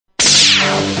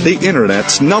The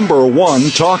Internet's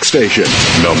 #1 talk station.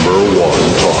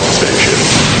 #1 talk station.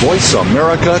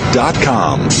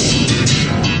 VoiceAmerica.com.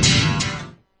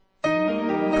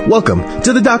 Welcome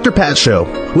to the Dr. Pat Show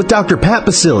with Dr. Pat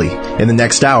Basile. In the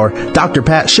next hour, Dr.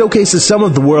 Pat showcases some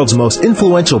of the world's most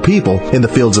influential people in the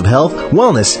fields of health,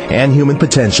 wellness, and human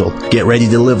potential. Get ready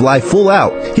to live life full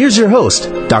out. Here's your host,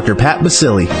 Dr. Pat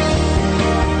Basile.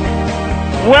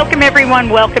 Welcome, everyone.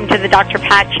 Welcome to the Dr.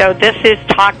 Pat Show. This is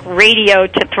talk radio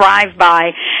to thrive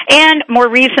by. And more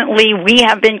recently, we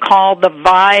have been called the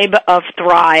Vibe of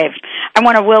Thrive. I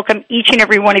want to welcome each and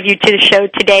every one of you to the show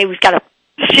today. We've got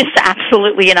just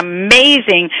absolutely an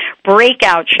amazing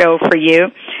breakout show for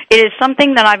you. It is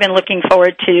something that I've been looking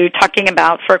forward to talking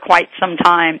about for quite some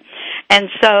time.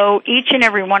 And so each and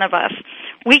every one of us,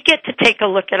 we get to take a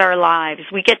look at our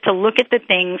lives. We get to look at the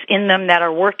things in them that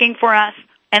are working for us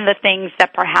and the things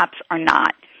that perhaps are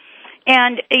not.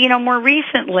 And, more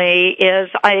recently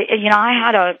I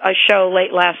had a show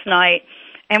late last night,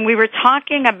 and we were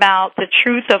talking about the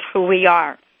truth of who we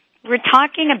are. We're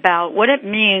talking about what it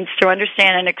means to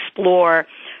understand and explore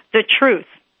the truth,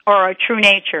 or our true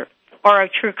nature, or our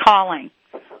true calling,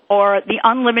 or the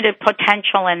unlimited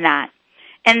potential in that.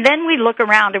 And then we look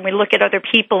around and we look at other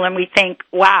people and we think,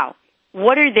 wow,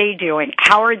 what are they doing?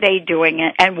 How are they doing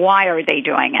it? And why are they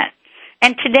doing it?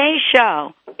 And today's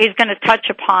show is going to touch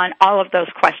upon all of those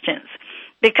questions,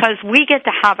 because we get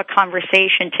to have a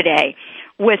conversation today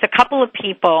with a couple of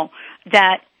people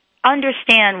that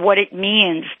understand what it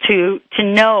means to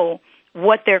know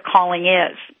what their calling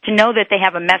is, to know that they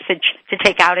have a message to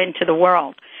take out into the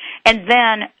world. And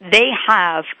then they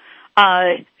have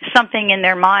something in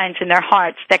their minds and their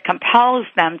hearts that compels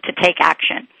them to take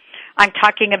action. I'm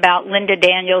talking about Linda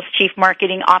Daniels, Chief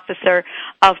Marketing Officer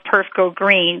of Perf Go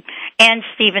Green, and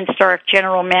Stephen Stark,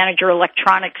 General Manager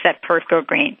Electronics at Perf Go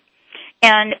Green.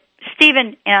 And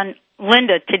Stephen and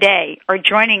Linda today are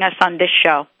joining us on this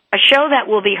show, a show that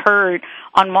will be heard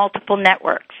on multiple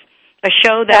networks, a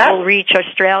show that will reach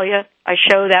Australia, a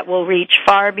show that will reach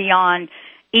far beyond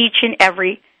each and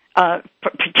every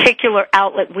particular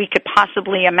outlet we could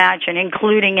possibly imagine,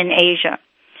 including in Asia.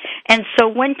 And so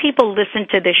when people listen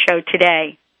to this show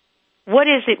today, what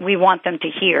is it we want them to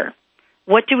hear?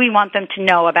 What do we want them to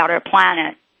know about our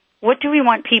planet? What do we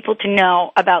want people to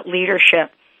know about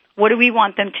leadership? What do we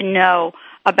want them to know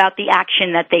about the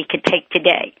action that they could take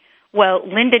today? Well,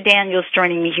 Linda Daniels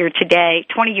joining me here today,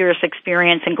 20 years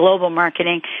experience in global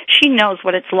marketing. She knows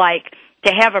what it's like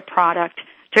to have a product,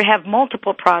 to have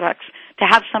multiple products, to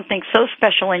have something so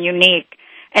special and unique,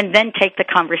 and then take the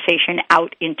conversation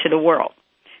out into the world.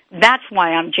 That's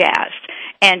why I'm jazzed.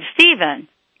 And Stephen,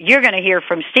 you're going to hear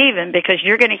from Stephen, because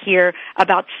you're going to hear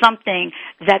about something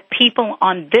that people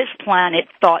on this planet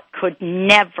thought could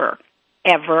never,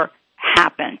 ever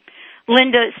happen.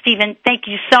 Linda, Stephen, thank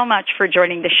you so much for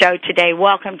joining the show today.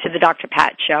 Welcome to the Dr.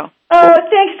 Pat Show. Oh,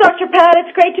 thanks, Dr. Pat.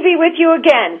 It's great to be with you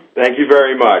again. Thank you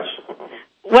very much.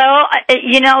 Well,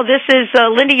 this is,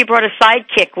 Linda, you brought a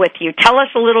sidekick with you. Tell us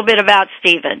a little bit about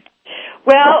Stephen.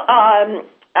 Well,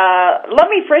 let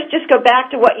me first just go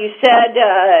back to what you said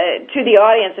to the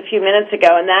audience a few minutes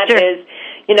ago, and that is,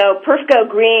 Perf Go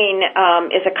Green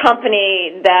is a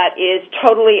company that is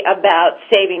totally about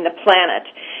saving the planet.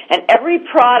 And every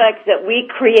product that we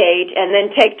create and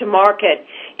then take to market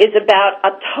is about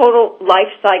a total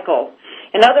life cycle.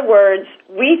 In other words,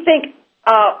 we think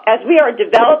as we are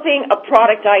developing a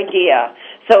product idea,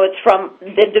 so it's from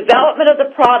the development of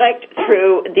the product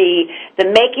through the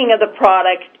making of the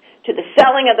product to the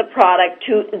selling of the product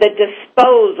to the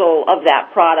disposal of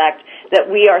that product that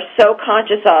we are so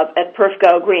conscious of at Perf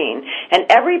Go Green. And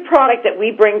every product that we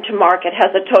bring to market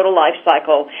has a total life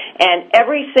cycle, and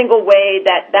every single way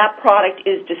that that product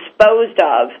is disposed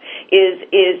of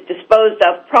is disposed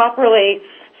of properly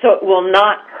so it will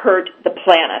not hurt the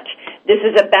planet. This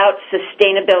is about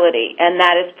sustainability, and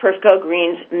that is Perf Go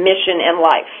Green's mission in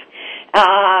life.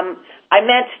 I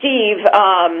met Steve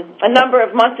a number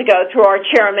of months ago through our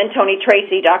chairman, Tony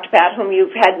Tracy, Dr. Pat, whom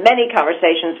you've had many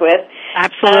conversations with.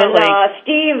 Absolutely. And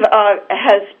Steve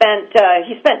has spent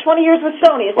 20 years with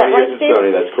Sony. Is that right, Steve? 20 years with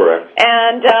Sony, that's correct.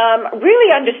 And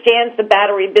really understands the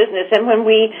battery business. And when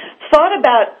we thought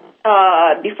about,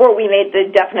 before we made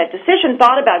the definite decision,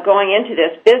 thought about going into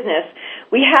this business,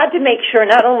 we had to make sure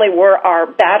not only were our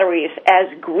batteries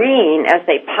as green as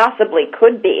they possibly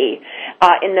could be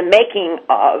in the making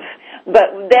of,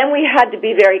 but then we had to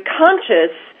be very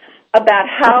conscious about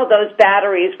how those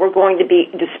batteries were going to be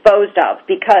disposed of,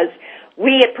 because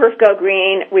we at Perf Go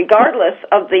Green, regardless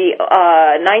of the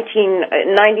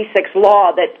 1996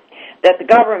 law that that the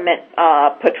government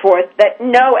put forth that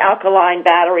no alkaline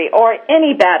battery or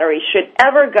any battery should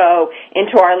ever go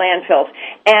into our landfills.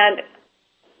 And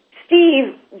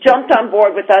Steve jumped on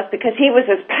board with us because he was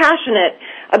as passionate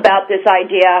about this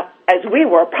idea as we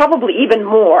were, probably even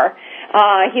more.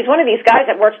 He's one of these guys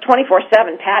that works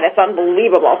 24/7, Pat. It's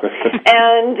unbelievable.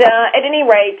 And at any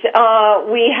rate,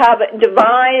 we have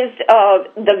devised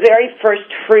the very first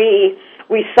free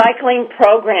recycling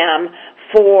program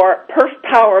for Perf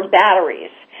Power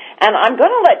batteries. And I'm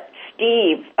going to let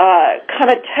Steve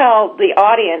kind of tell the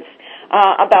audience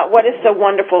about what is so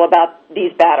wonderful about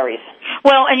these batteries.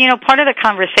 Well, and part of the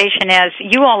conversation is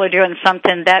you all are doing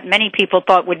something that many people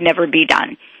thought would never be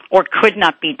done or could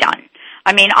not be done.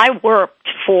 I mean, I worked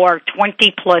for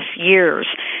 20-plus years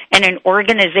in an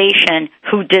organization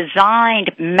who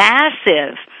designed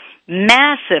massive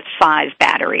size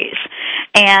batteries,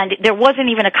 and there wasn't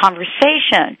even a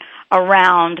conversation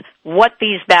around what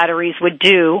these batteries would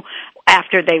do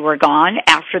after they were gone,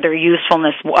 after their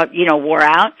usefulness, wore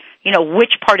out.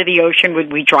 Which part of the ocean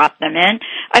would we drop them in?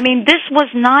 I mean, this was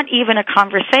not even a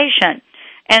conversation.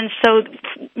 And so,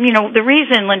 the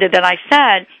reason, Linda, that I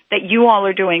said that you all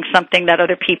are doing something that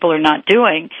other people are not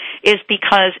doing is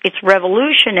because it's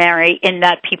revolutionary in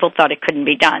that people thought it couldn't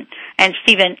be done. And,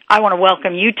 Stephen, I want to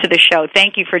welcome you to the show.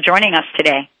 Thank you for joining us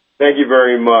today. Thank you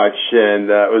very much, and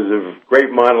it was a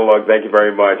great monologue. Thank you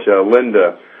very much,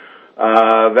 Linda.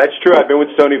 That's true. I've been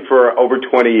with Sony for over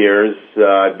 20 years.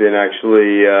 I've been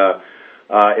actually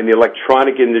in the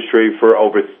electronic industry for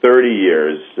over 30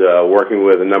 years, working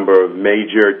with a number of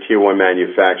major Tier 1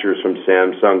 manufacturers from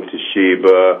Samsung,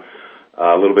 Toshiba,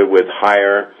 a little bit with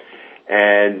Haier.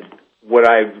 And what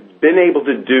I've been able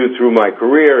to do through my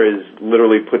career is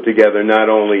literally put together not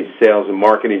only sales and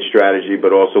marketing strategy,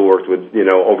 but also worked with,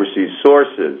 overseas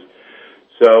sources.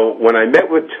 So when I met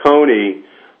with Tony,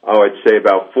 I'd say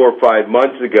about 4 or 5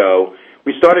 months ago,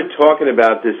 we started talking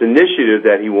about this initiative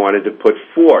that he wanted to put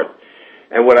forth.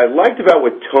 And what I liked about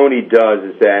what Tony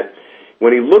does is that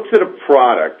when he looks at a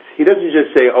product, he doesn't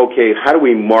just say, okay, how do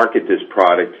we market this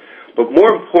product? But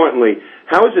more importantly,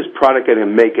 how is this product going to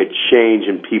make a change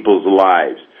in people's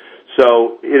lives?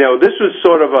 So, this was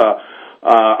sort of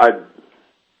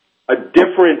a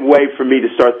different way for me to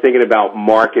start thinking about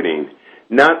marketing.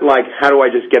 Not like how do I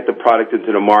just get the product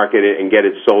into the market and get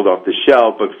it sold off the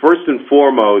shelf, but first and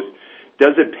foremost,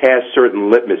 does it pass certain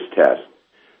litmus tests?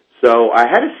 So I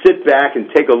had to sit back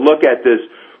and take a look at this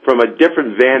from a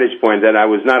different vantage point that I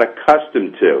was not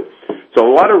accustomed to. So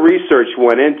a lot of research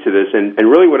went into this, and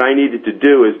really what I needed to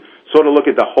do is sort of look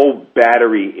at the whole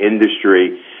battery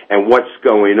industry and what's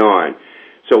going on.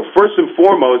 So first and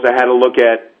foremost, I had to look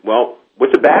at, well,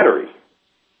 what's a battery?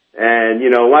 And,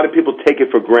 a lot of people take it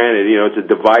for granted. It's a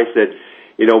device that,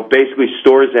 basically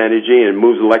stores energy and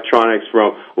moves electrons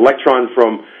from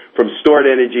stored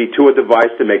energy to a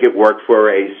device to make it work for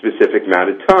a specific amount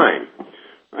of time.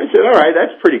 I said, all right,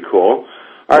 that's pretty cool.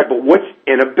 All right, but what's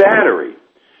in a battery?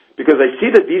 Because I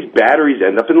see that these batteries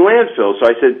end up in landfills. So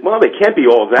I said, well, they can't be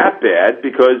all that bad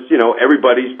because,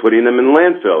 everybody's putting them in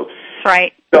landfills.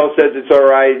 Right. Bell says it's all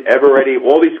right. Everready,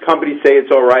 all these companies say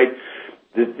it's all right.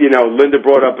 Linda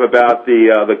brought up about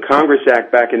the Congress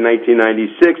Act back in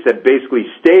 1996 that basically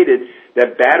stated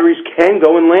that batteries can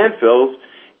go in landfills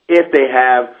if they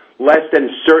have less than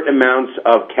certain amounts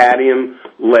of cadmium,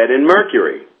 lead, and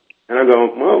mercury. And I'm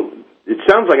going, well, it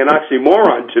sounds like an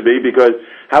oxymoron to me because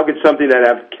how could something that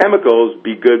has chemicals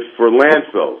be good for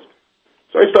landfills?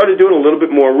 So I started doing a little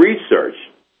bit more research.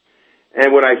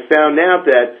 And when I found out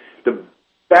that the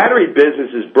battery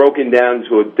business is broken down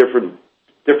into different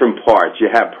parts. You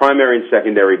have primary and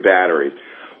secondary batteries.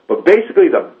 But basically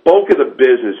the bulk of the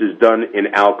business is done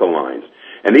in alkalines.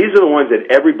 And these are the ones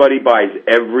that everybody buys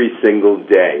every single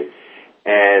day.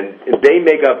 And they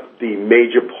make up the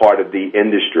major part of the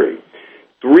industry.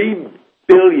 3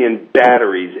 billion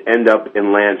batteries end up in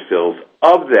landfills.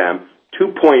 Of them,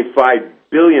 2.5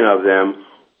 billion of them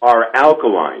are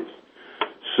alkalines.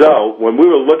 So when we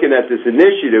were looking at this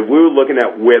initiative, we were looking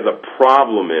at where the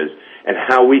problem is and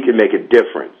how we can make a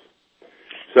difference.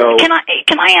 So can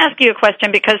I ask you a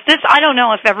question, because this, I don't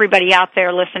know if everybody out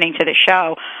there listening to the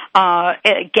show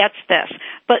gets this,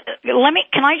 but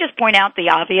can I just point out the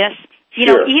obvious?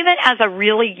 Sure. Even as a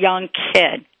really young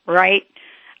kid, right?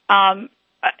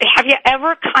 Have you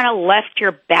ever kind of left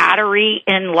your battery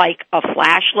in like a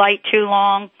flashlight too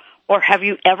long? Or have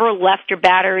you ever left your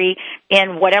battery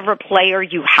in whatever player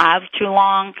you have too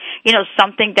long?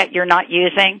 Something that you're not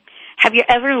using? Have you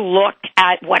ever looked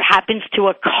at what happens to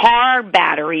a car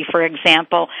battery, for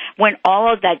example, when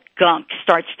all of that gunk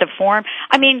starts to form?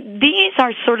 I mean, these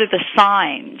are sort of the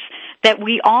signs that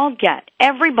we all get.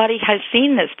 Everybody has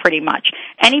seen this pretty much.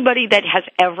 Anybody that has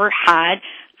ever had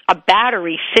a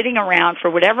battery sitting around for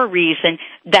whatever reason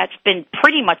that's been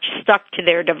pretty much stuck to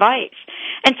their device.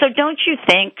 And so don't you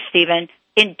think, Stephen,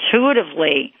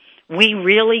 intuitively, we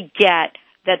really get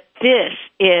that this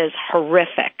is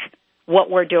horrific, what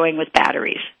we're doing with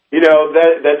batteries?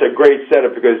 That's a great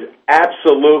setup because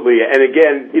absolutely, and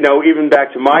again, even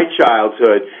back to my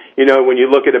childhood, when you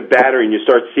look at a battery and you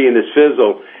start seeing this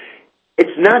fizzle,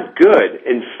 it's not good.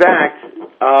 In fact,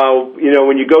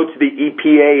 when you go to the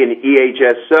EPA and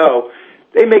EHSO,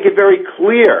 they make it very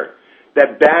clear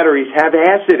that batteries have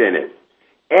acid in it.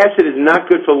 Acid is not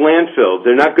good for landfills.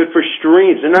 They're not good for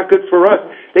streams. They're not good for us.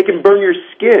 They can burn your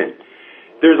skin.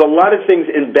 There's a lot of things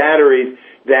in batteries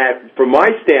that, from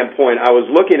my standpoint, I was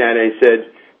looking at it and I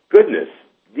said, goodness,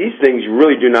 these things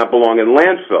really do not belong in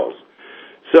landfills.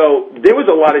 So there was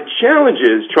a lot of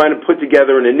challenges trying to put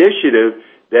together an initiative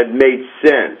that made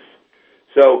sense.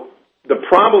 So the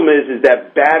problem is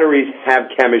that batteries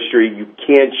have chemistry. You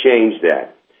can't change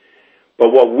that.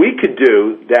 But what we could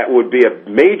do that would be a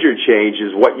major change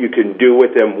is what you can do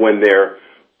with them when they're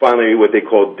finally what they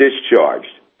call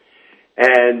discharged.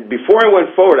 And before I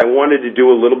went forward, I wanted to do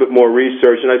a little bit more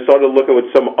research, and I started looking at what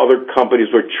some other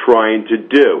companies were trying to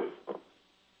do.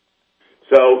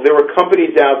 So there were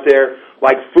companies out there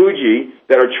like Fuji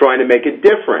that are trying to make a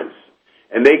difference,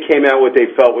 and they came out what they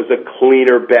felt was a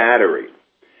cleaner battery.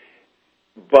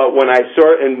 But when I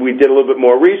saw, and we did a little bit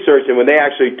more research, and when they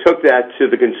actually took that to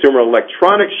the Consumer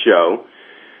Electronics Show,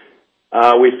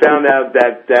 we found out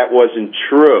that that wasn't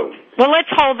true. Well, let's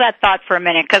hold that thought for a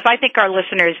minute, because I think our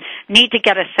listeners need to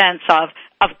get a sense of,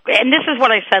 and this is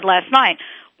what I said last night,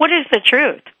 what is the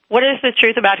truth? What is the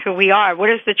truth about who we are? What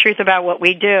is the truth about what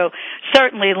we do?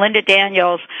 Certainly, Linda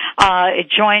Daniels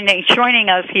joining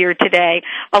us here today,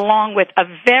 along with a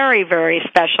very, very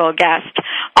special guest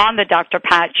on the Dr.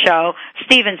 Pat Show,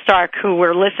 Stephen Stark, who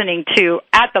we're listening to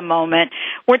at the moment.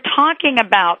 We're talking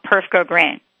about Perf Go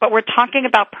Green, but we're talking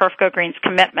about Perf Go Green's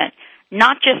commitment.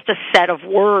 Not just a set of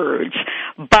words,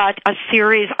 but a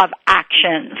series of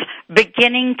actions,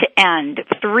 beginning to end,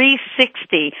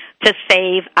 360 to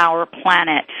save our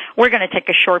planet. We're going to take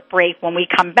a short break. When we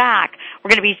come back, we're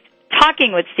going to be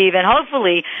talking with Stephen.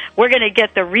 Hopefully, we're going to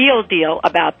get the real deal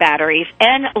about batteries,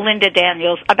 and Linda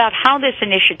Daniels about how this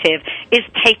initiative is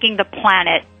taking the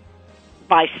planet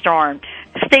by storm.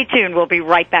 Stay tuned. We'll be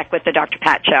right back with the Dr.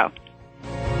 Pat Show.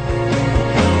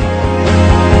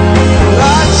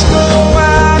 Lights go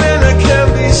out and I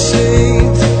can't be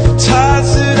saved.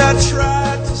 Tides that I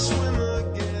tried to swim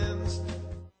against.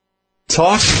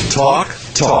 Talk, talk,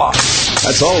 talk.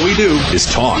 That's all we do is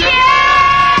talk.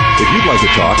 If you'd like to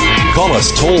talk, call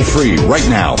us toll-free right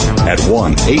now at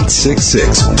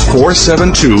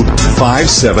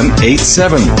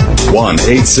 1-866-472-5787.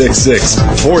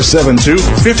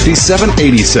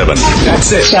 1-866-472-5787.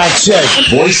 That's it.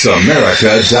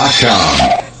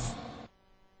 VoiceAmerica.com.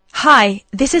 Hi,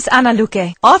 this is Ana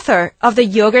Luque, author of The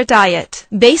Yogurt Diet.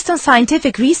 Based on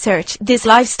scientific research, this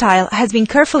lifestyle has been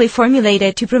carefully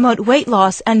formulated to promote weight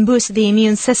loss and boost the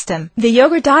immune system. The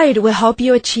Yogurt Diet will help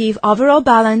you achieve overall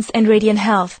balance and radiant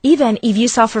health, even if you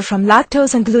suffer from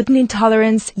lactose and gluten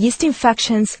intolerance, yeast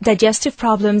infections, digestive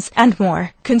problems, and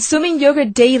more. Consuming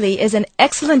yogurt daily is an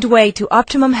excellent way to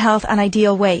optimum health and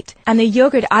ideal weight. And the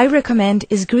yogurt I recommend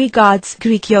is Greek God's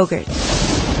Greek Yogurt.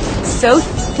 So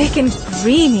thick and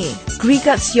creamy. Greek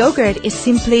God's yogurt is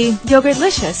simply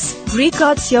yogurtlicious. Greek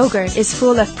God's yogurt is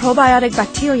full of probiotic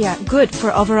bacteria good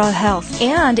for overall health.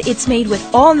 And it's made with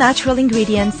all natural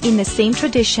ingredients in the same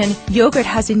tradition yogurt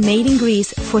has been made in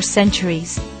Greece for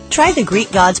centuries. Try the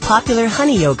Greek God's popular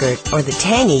honey yogurt or the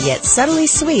tangy yet subtly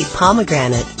sweet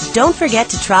pomegranate. Don't forget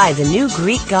to try the new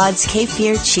Greek God's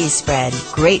kefir cheese spread.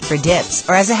 Great for dips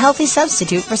or as a healthy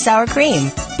substitute for sour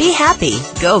cream. Be happy.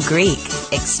 Go Greek.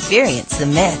 Experience the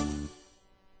myth.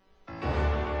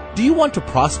 Do you want to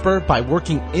prosper by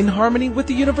working in harmony with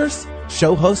the universe?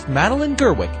 Show host Madeline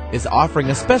Gerwick is offering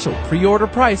a special pre-order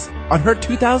price on her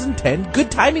 2010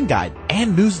 Good Timing Guide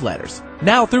and newsletters.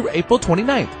 Now through April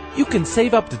 29th, you can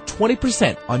save up to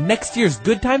 20% on next year's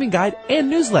Good Timing Guide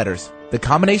and newsletters. The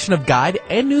combination of guide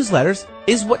and newsletters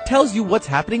is what tells you what's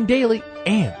happening daily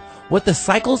and what the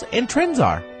cycles and trends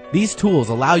are. These tools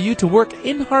allow you to work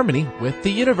in harmony with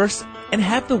the universe and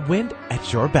have the wind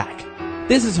at your back.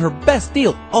 This is her best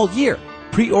deal all year.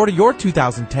 Pre-order your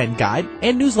 2010 guide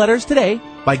and newsletters today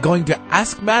by going to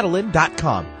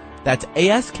AskMadeline.com. That's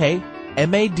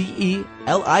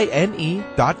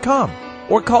AskMadeline.com.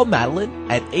 Or call Madeline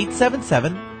at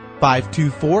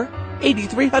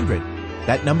 877-524-8300.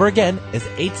 That number again is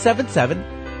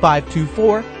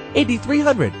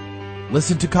 877-524-8300.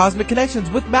 Listen to Cosmic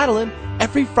Connections with Madeline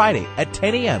every Friday at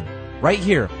 10 a.m. right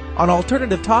here on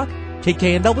Alternative Talk,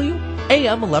 KKNW,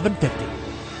 AM 1150.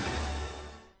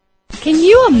 Can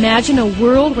you imagine a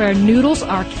world where noodles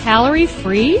are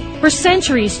calorie-free? For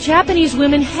centuries, Japanese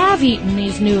women have eaten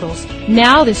these noodles.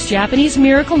 Now this Japanese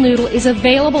miracle noodle is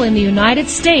available in the United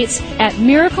States at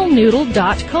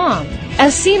miraclenoodle.com.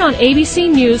 As seen on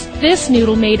ABC News, this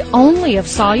noodle made only of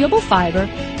soluble fiber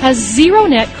has 0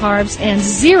 net carbs and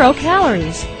 0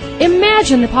 calories.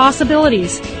 Imagine the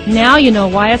possibilities. Now you know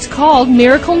why it's called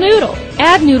Miracle Noodle.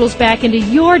 Add noodles back into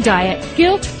your diet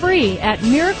guilt-free at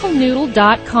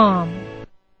miraclenoodle.com.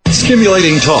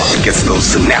 Stimulating talk. It gets those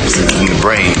synapses in the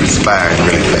brain firing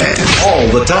really fast. All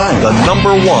the time. The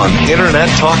 #1 Internet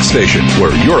talk station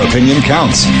where your opinion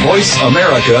counts.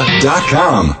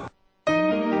 VoiceAmerica.com.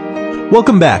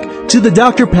 Welcome back to the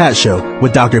Dr. Pat Show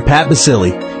with Dr. Pat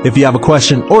Basili. If you have a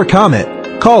question or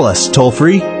comment, call us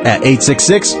toll-free at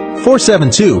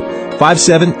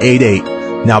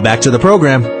 866-472-5788. Now back to the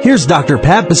program. Here's Dr.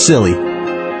 Pat Basili.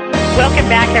 Welcome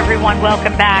back, everyone.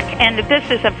 Welcome back. And this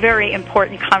is a very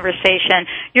important conversation.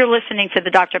 You're listening to the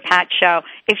Dr. Pat Show.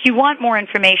 If you want more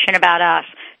information about us,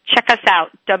 check us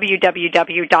out,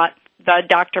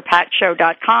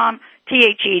 www.thedrpatshow.com,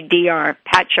 THEDR,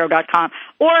 patshow.com.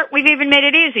 Or we've even made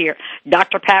it easier,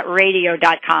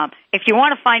 drpatradio.com. If you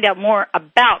want to find out more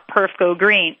about Perf Go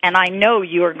Green, and I know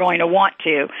you are going to want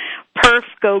to,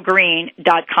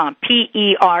 perfgogreen.com,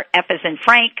 P-E-R-F as in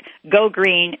Frank,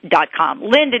 gogreen.com.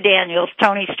 Linda Daniels,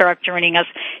 Tony Stark joining us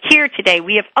here today.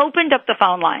 We have opened up the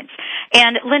phone lines.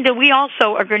 And, Linda, we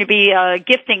also are going to be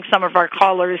gifting some of our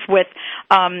callers with,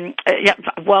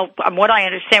 what I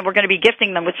understand, we're going to be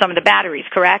gifting them with some of the batteries,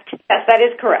 correct? Yes, that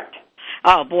is correct.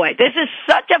 Oh, boy, this is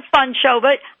such a fun show,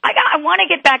 but I want to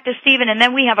get back to Stephen, and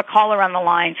then we have a caller on the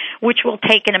line, which we'll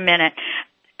take in a minute.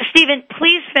 Stephen,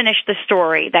 please finish the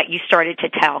story that you started to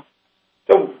tell.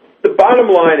 So the bottom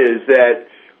line is that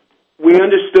we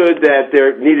understood that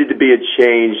there needed to be a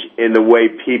change in the way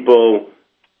people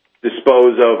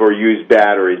dispose of or use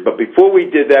batteries. But before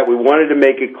we did that, we wanted to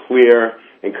make it clear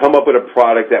and come up with a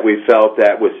product that we felt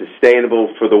that was sustainable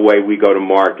for the way we go to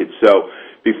market. So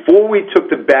before we took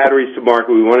the batteries to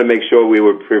market, we wanted to make sure we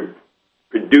were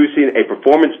producing a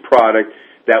performance product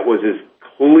that was as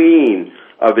clean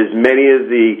of as many of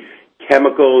the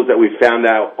chemicals that we found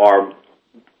out are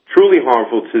truly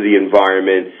harmful to the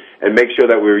environment and make sure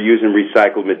that we were using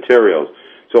recycled materials.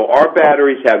 So our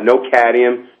batteries have no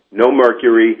cadmium, no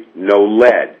mercury, no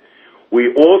lead.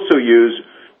 We also use,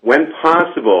 when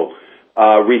possible,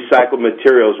 recycled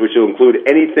materials, which will include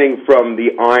anything from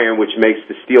the iron, which makes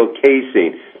the steel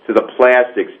casing, to the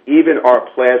plastics. Even our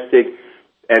plastic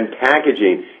and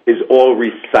packaging is all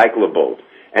recyclable,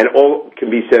 and all can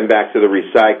be sent back to the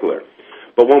recycler.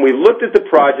 But when we looked at the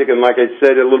project, and like I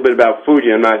said a little bit about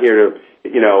Fuji, I'm not here to,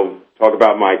 talk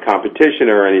about my competition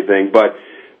or anything, but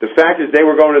the fact is they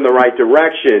were going in the right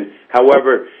direction.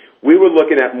 However, we were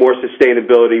looking at more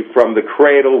sustainability from the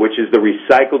cradle, which is the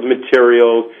recycled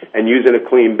materials, and using a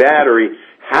clean battery.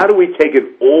 How do we take it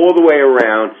all the way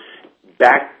around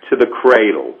back to the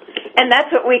cradle? And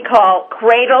that's what we call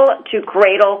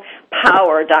cradle-to-cradle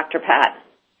power, Dr. Pat.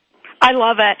 I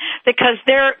love it because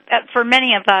for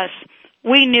many of us,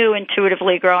 we knew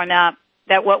intuitively growing up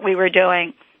that what we were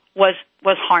doing was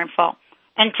harmful.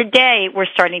 And today we're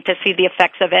starting to see the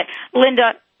effects of it.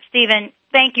 Linda, Stephen,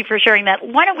 thank you for sharing that.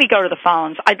 Why don't we go to the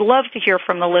phones? I'd love to hear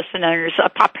from the listeners.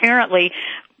 Apparently,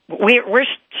 we're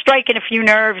striking a few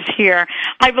nerves here.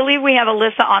 I believe we have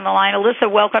Alyssa on the line. Alyssa,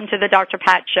 welcome to the Dr.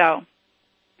 Pat Show.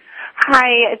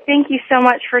 Hi, thank you so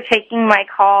much for taking my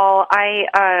call.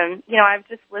 I'm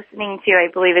just listening to, I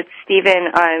believe it's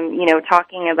Stephen,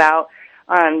 talking about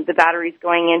the batteries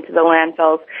going into the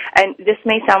landfills. And this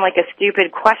may sound like a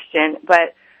stupid question,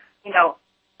 but,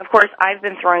 of course, I've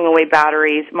been throwing away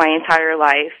batteries my entire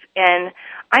life. And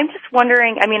I'm just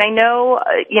wondering, I know,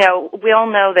 we all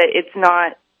know that it's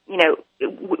not,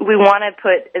 we want to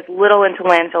put as little into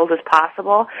landfills as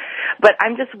possible. But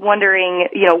I'm just wondering,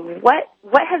 what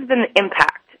has been the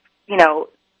impact,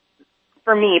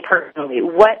 for me personally?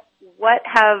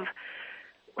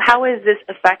 How has this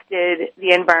affected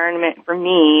the environment for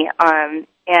me?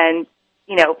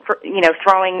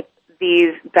 Throwing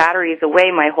these batteries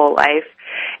away my whole life.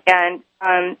 And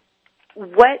I'm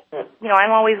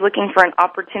always looking for an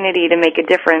opportunity to make a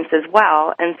difference as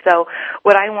well. And so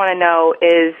what I want to know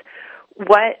is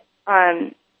what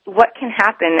can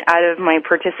happen out of my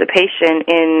participation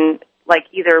in, like,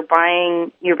 either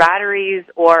buying your batteries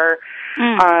or,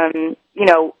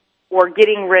 or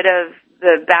getting rid of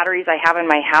the batteries I have in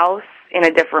my house in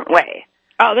a different way.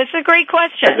 Oh, that's a great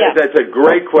question. That's a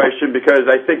great question because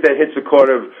I think that hits the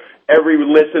chord of every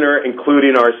listener,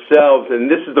 including ourselves, and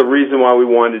this is the reason why we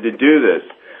wanted to do this.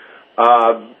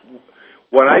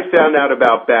 What I found out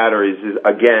about batteries is,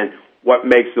 again, what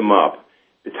makes them up.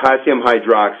 Potassium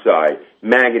hydroxide,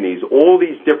 manganese, all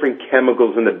these different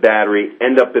chemicals in the battery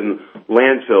end up in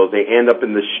landfills. They end up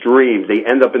in the streams. They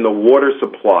end up in the water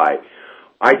supply.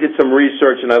 I did some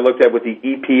research, and I looked at what the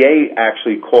EPA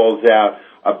actually calls out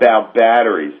about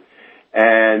batteries.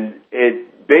 And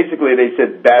basically they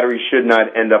said batteries should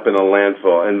not end up in a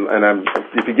landfill. And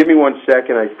if you give me 1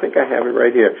 second, I think I have it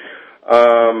right here.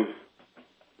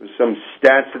 Some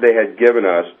stats that they had given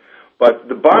us. But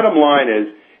the bottom line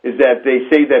is that they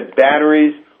say that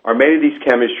batteries are made of these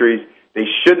chemistries. They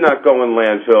should not go in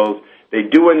landfills. They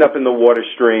do end up in the water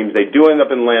streams. They do end up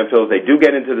in landfills. They do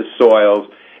get into the soils,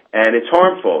 and it's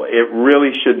harmful. It really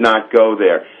should not go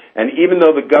there. And even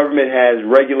though the government has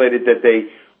regulated that they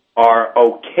are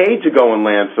okay to go in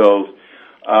landfills,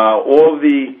 all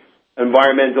the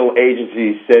environmental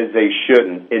agencies says they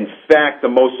shouldn't. In fact, the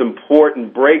most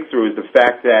important breakthrough is the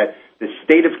fact that the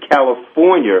state of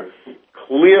California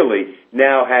clearly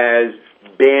now has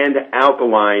banned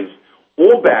alkalines,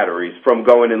 all batteries, from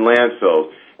going in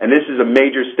landfills. And this is a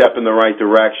major step in the right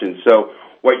direction. So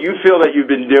what you feel that you've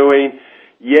been doing,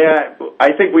 yeah,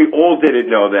 I think we all didn't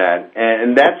know that.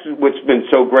 And that's what's been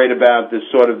so great about this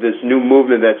new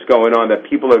movement that's going on, that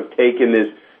people have taken this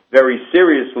very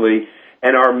seriously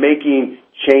and are making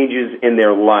changes in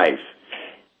their life.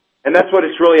 And that's what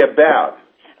it's really about.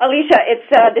 Alicia,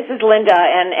 this is Linda,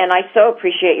 and I so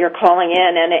appreciate your calling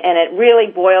in, and it really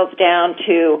boils down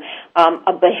to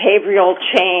a behavioral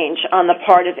change on the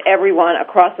part of everyone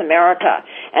across America,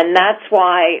 and that's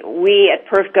why we at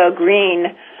Perf Go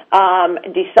Green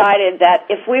decided that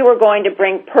if we were going to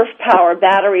bring Perf Power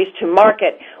batteries to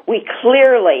market, we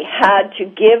clearly had to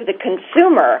give the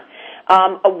consumer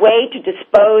a way to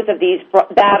dispose of these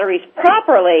batteries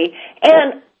properly,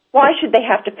 and why should they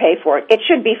have to pay for it? It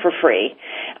should be for free.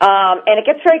 And it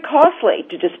gets very costly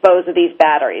to dispose of these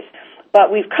batteries. But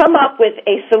we've come up with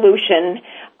a solution,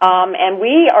 and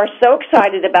we are so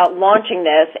excited about launching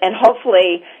this, and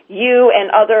hopefully you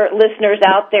and other listeners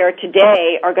out there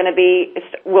today are going to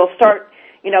will start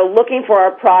looking for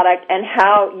our product and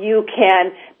how you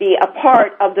can be a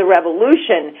part of the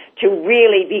revolution to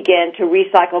really begin to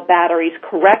recycle batteries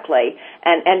correctly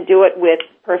and do it with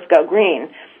Perf Go Green.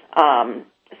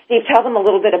 Steve, tell them a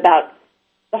little bit about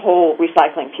the whole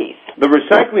recycling piece. The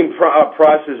recycling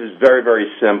process is very, very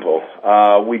simple.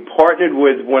 We partnered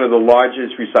with one of the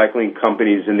largest recycling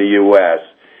companies in the U.S.,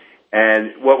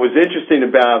 and what was interesting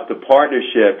about the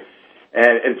partnership,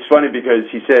 and it's funny because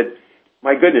he said,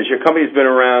 my goodness, your company's been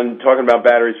around talking about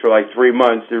batteries for like 3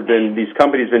 months. These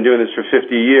companies been doing this for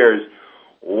 50 years.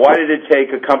 Why did it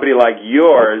take a company like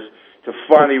yours to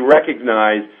finally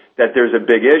recognize that there's a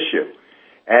big issue?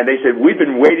 And they said, we've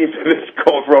been waiting for this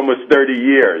call for almost 30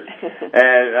 years.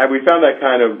 And we found that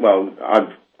kind of,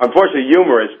 unfortunately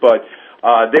humorous, but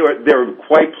they were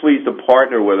quite pleased to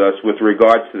partner with us with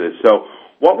regards to this. So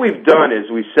what we've done is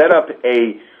we set up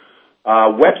a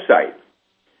website.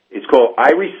 It's called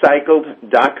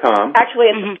iRecycled.com. Actually,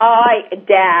 it's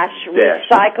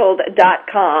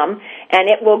i-recycled.com, and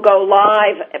it will go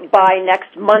live by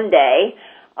next Monday.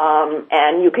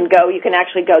 And you can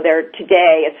actually go there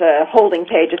today. It's a holding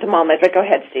page at the moment. But go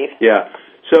ahead, Steve. Yeah.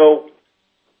 So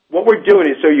what we're doing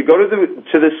is, you go to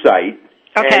the site,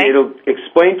 okay, and it'll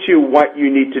explain to you what you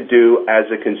need to do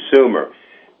as a consumer.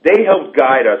 They help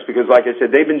guide us because, like I said,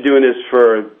 they've been doing this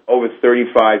for over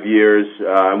 35 years.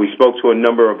 And we spoke to a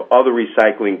number of other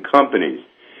recycling companies.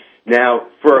 Now,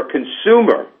 for a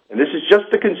consumer, and this is just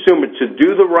the consumer, to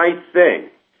do the right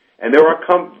thing, and there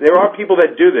are people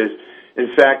that do this.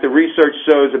 In fact, the research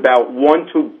shows about 1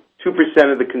 to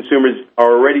 2% of the consumers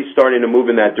are already starting to move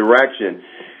in that direction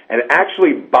and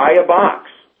actually buy a box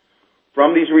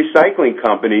from these recycling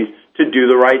companies to do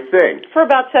the right thing. For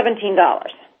about $17.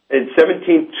 It's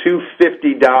 $17 to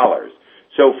 $50.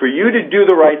 So for you to do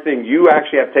the right thing, you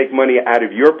actually have to take money out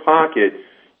of your pocket,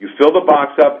 you fill the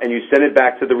box up, and you send it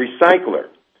back to the recycler.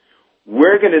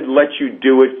 We're going to let you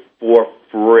do it for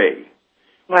free.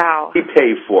 Wow. We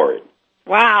pay for it.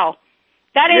 Wow.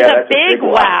 That is a big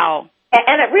wow.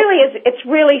 And it really is, it's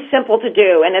really simple to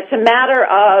do, and it's a matter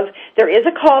of, there is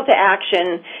a call to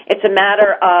action. It's a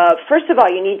matter of, first of all,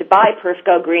 you need to buy Perf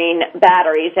Go Green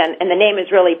batteries, and the name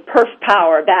is really Perf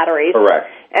Power batteries.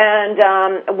 Correct.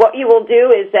 And what you will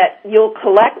do is that you'll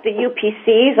collect the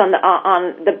UPCs on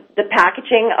the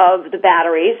packaging of the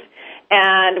batteries,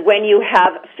 and when you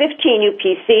have 15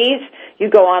 UPCs, you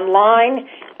go online,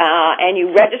 and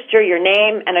you register your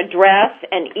name and address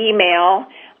and email,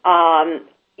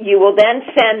 you will then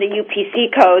send the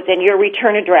UPC codes and your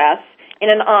return address in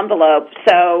an envelope.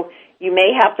 So you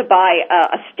may have to buy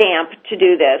a stamp to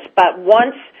do this. But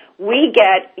once we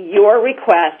get your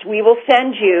request, we will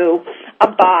send you a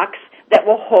box that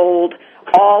will hold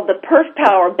all the Perf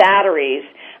Power batteries,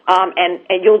 and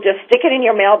you'll just stick it in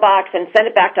your mailbox and send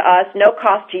it back to us, no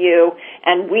cost to you,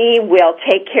 and we will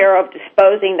take care of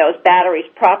disposing those batteries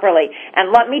properly.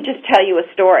 And let me just tell you a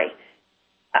story.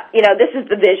 This is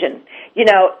the vision.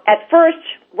 At first,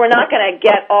 we're not going to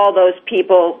get all those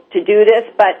people to do this,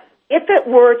 but if it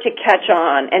were to catch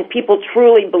on and people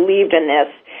truly believed in this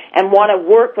and want to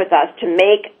work with us to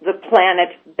make the planet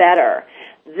better,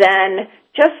 then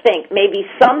just think maybe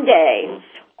someday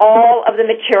all of the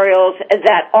materials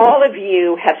that all of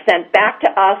you have sent back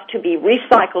to us to be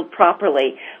recycled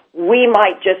properly, we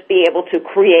might just be able to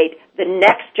create the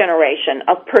next generation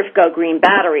of Perf Go Green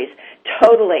batteries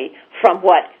totally from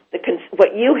what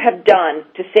you have done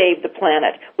to save the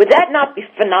planet. Would that not be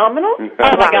phenomenal?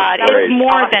 Oh, my God. It's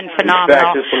more than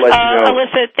phenomenal.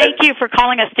 Alyssa, thank you for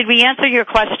calling us. Did we answer your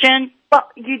question? Well,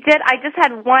 you did. I just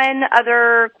had one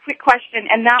other quick question,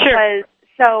 and that was,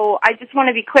 so I just want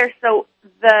to be clear. So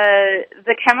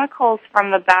the chemicals from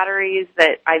the batteries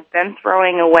that I've been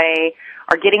throwing away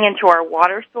are getting into our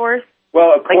water source?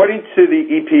 Well, according to the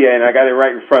EPA, and I got it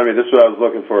right in front of me, this is what I was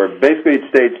looking for. Basically, it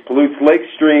states pollutes lake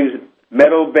streams,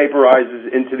 metal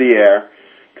vaporizes into the air,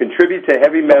 contribute to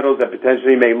heavy metals that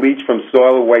potentially may leach from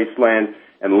soil or wasteland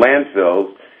and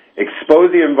landfills, expose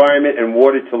the environment and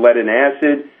water to lead and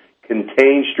acid,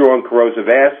 contain strong corrosive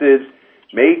acids,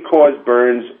 may cause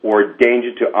burns or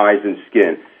danger to eyes and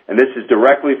skin. And this is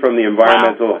directly from the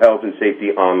Environmental Health and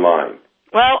Safety Online.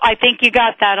 Well, I think you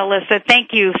got that, Alyssa.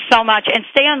 Thank you so much. And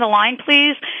stay on the line,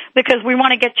 please, because we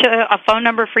want to get you a phone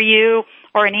number for you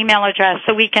or an email address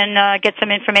so we can get some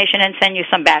information and send you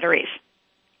some batteries.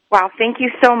 Wow, thank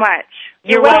you so much.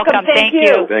 You're welcome. Thank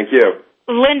you. Thank you.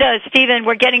 Linda, Stephen,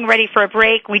 we're getting ready for a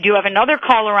break. We do have another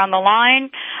caller on the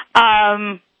line.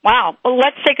 Wow. Well,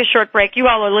 let's take a short break. You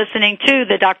all are listening to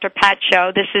the Dr. Pat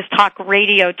Show. This is Talk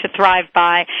Radio to Thrive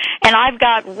By. And I've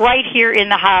got right here in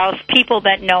the house people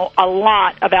that know a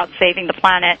lot about saving the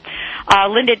planet.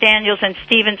 Linda Daniels and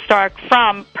Stephen Stark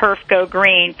from Perf Go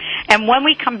Green. And when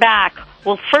we come back,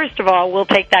 well, first of all, we'll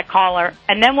take that caller,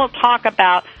 and then we'll talk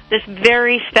about this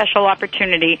very special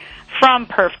opportunity from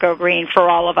Perf Go Green for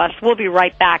all of us. We'll be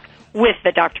right back with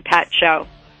the Dr. Pat Show.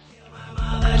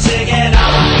 Ticket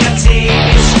on your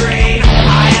TV screen.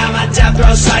 I am a death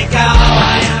row psycho.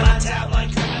 I am a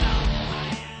tabloid criminal.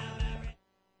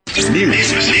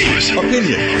 News,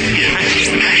 opinion.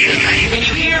 Can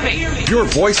you hear me? Your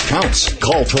voice counts.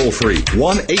 Call toll free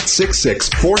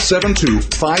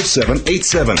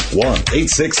 1-866-472-5787.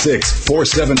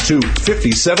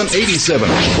 1-866-472-5787.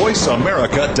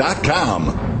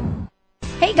 VoiceAmerica.com.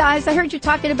 Hey guys, I heard you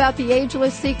talking about the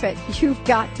Ageless Secret. You've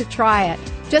got to try it.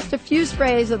 Just a few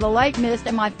sprays of the light mist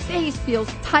and my face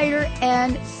feels tighter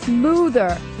and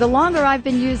smoother. The longer I've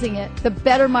been using it, the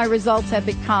better my results have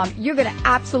become. You're going to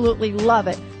absolutely love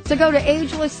it. So go to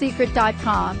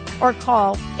agelesssecret.com or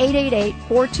call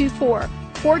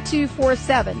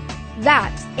 888-424-4247.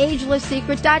 That's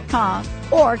agelesssecret.com,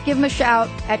 or give them a shout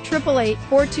at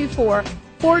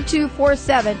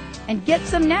 888-424-4247 and get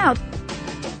some now.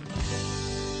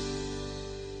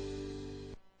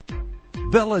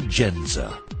 Bella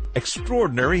Genza,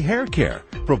 extraordinary hair care,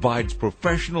 provides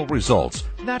professional results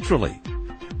naturally.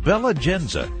 Bella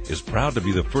Genza is proud to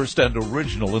be the first and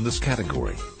original in this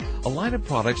category. A line of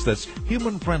products that's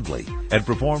human-friendly and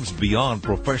performs beyond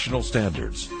professional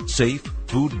standards. Safe,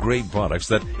 food-grade products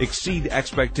that exceed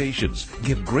expectations,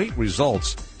 give great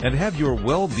results, and have your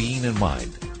well-being in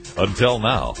mind. Until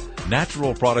now,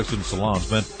 natural products in salons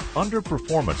meant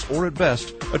underperformance or, at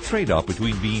best, a trade-off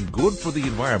between being good for the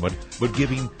environment but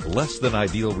giving less than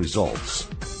ideal results.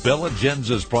 Bella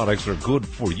Genza's products are good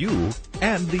for you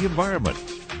and the environment.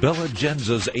 Bella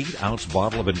Genza's 8-ounce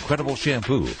bottle of incredible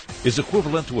shampoo is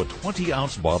equivalent to a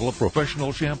 20-ounce bottle of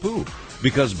professional shampoo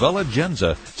because Bella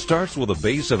Genza starts with a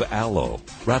base of aloe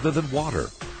rather than water.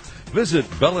 Visit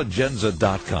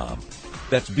BellaGenza.com.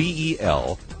 That's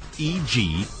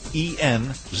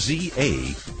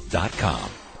BellaGenza.com.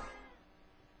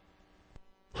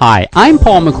 Hi, I'm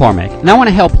Paul McCormick, and I want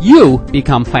to help you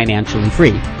become financially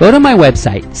free. Go to my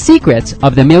website,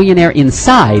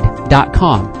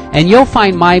 secretsofthemillionaire.inside.com, and you'll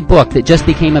find my book that just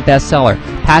became a bestseller,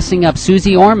 Passing Up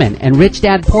Susie Orman and Rich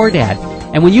Dad, Poor Dad.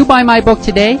 And when you buy my book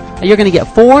today, you're going to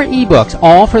get 4 ebooks,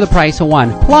 all for the price of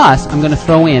 1. Plus, I'm going to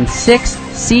throw in 6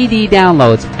 CD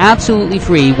downloads absolutely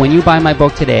free when you buy my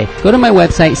book today. Go to my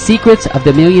website,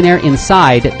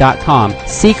 secretsofthemillionaireinside.com.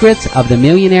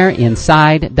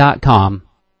 secretsofthemillionaireinside.com.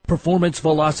 Performance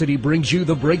Velocity brings you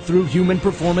the breakthrough human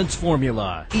performance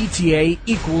formula, ETA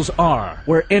equals R,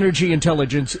 where energy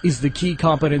intelligence is the key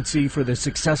competency for the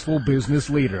successful business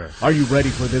leader. Are you ready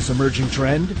for this emerging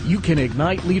trend? You can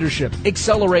ignite leadership,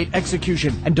 accelerate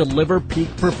execution, and deliver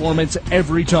peak performance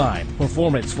every time.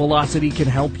 Performance Velocity can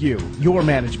help you, your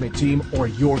management team, or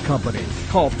your company.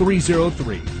 Call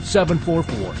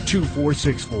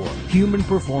 303-744-2464. Human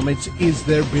performance is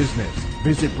their business.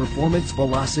 Visit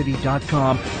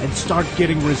performancevelocity.com and start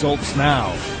getting results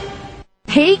now.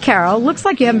 Hey, Carol, looks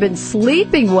like you haven't been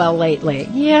sleeping well lately.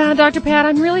 Yeah, Dr. Pat,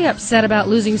 I'm really upset about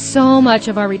losing so much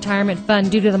of our retirement fund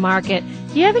due to the market.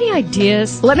 Do you have any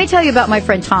ideas? Let me tell you about my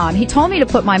friend Tom. He told me to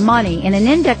put my money in an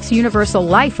Index Universal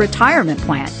Life retirement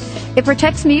plan. It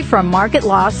protects me from market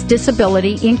loss,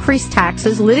 disability, increased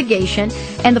taxes, litigation,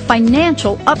 and the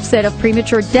financial upset of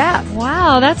premature death.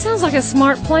 Wow, that sounds like a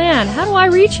smart plan. How do I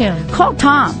reach him? Call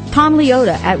Tom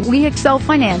Leota at We Excel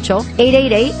Financial,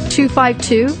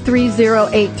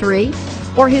 888-252-3083,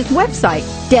 or his website,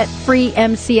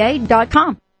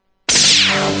 debtfreemca.com.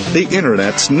 The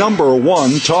Internet's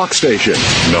 #1 talk station.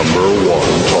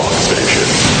 #1 talk station.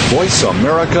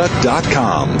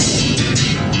 VoiceAmerica.com.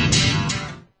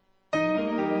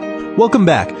 Welcome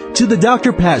back to the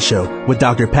Dr. Pat Show with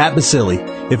Dr. Pat Basili.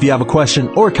 If you have a question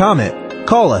or comment,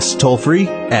 call us toll-free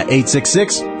at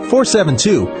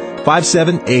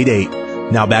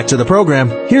 866-472-5788. Now back to the program.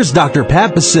 Here's Dr.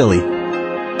 Pat Basili.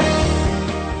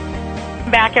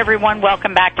 Back, everyone.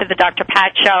 Welcome back to the Dr.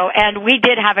 Pat Show. And we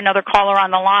did have another caller on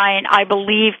the line. I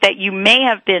believe that you may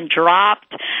have been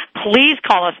dropped. Please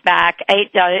call us back.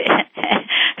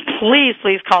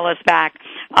 Please call us back.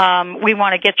 We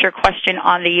want to get your question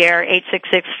on the air,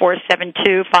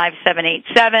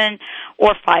 866-472-5787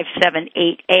 or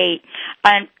 5788.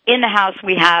 And in the house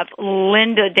we have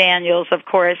Linda Daniels, of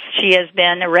course. She has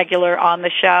been a regular on the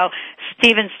show.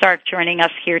 Stephen Stark joining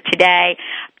us here today.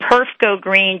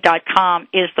 perfgogreen.com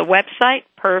is the website,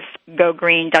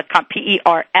 perfgogreen.com,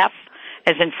 P-E-R-F.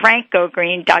 as in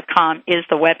frankgogreen.com is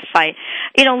the website.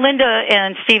 You know, Linda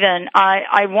and Stephen,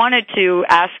 I wanted to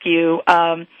ask you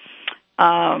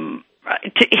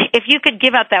if you could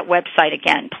give out that website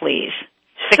again, please.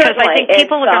 Because Certainly. I think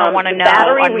people are going to want to know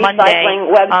on Monday,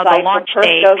 the launch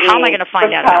date, how am I going to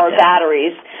find out about that?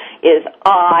 Batteries is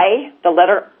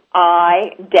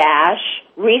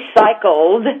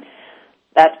recycled,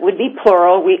 that would be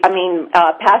plural,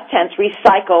 past tense,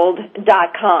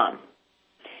 recycled.com.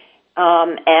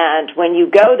 And when you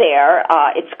go there,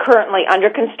 it's currently under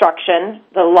construction.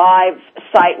 The live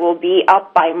site will be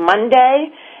up by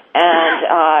Monday,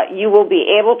 and you will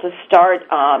be able to start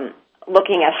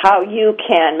looking at how you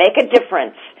can make a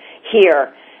difference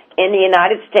here in the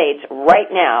United States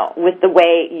right now with the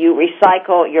way you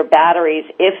recycle your batteries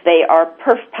if they are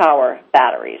Perf Power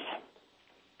batteries.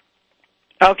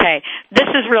 Okay, this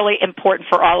is really important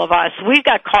for all of us. We've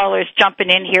got callers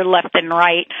jumping in here left and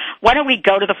right. Why don't we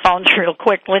go to the phones real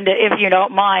quick, Linda, if you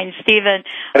don't mind. Stephen,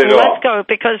 let's go,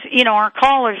 because, you know, our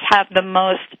callers have the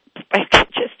most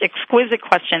just exquisite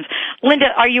questions.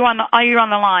 Linda, are you on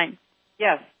the line?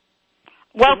 Yes.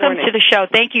 Welcome to the show.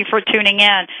 Thank you for tuning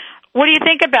in. What do you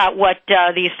think about what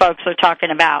these folks are talking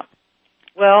about?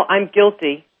 Well, I'm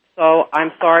guilty, so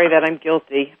I'm sorry that I'm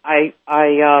guilty. I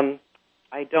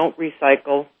don't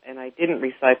recycle, and I didn't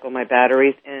recycle my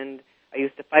batteries, and I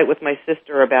used to fight with my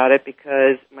sister about it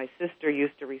because my sister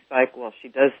used to recycle, well, she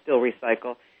does still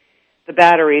recycle, the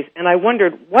batteries, and I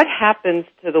wondered what happens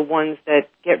to the ones that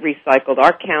get recycled.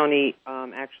 Our county,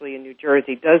 actually in New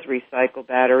Jersey, does recycle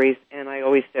batteries, and I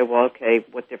always say, well, okay,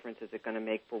 what difference is it going to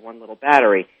make for one little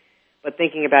battery? But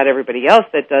thinking about everybody else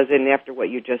that does it, and after what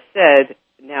you just said,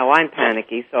 now I'm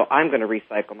panicky, so I'm going to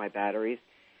recycle my batteries.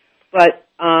 But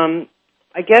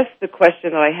I guess the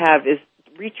question that I have is,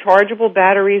 rechargeable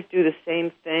batteries do the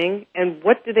same thing, and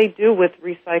what do they do with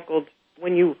recycled,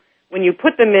 when you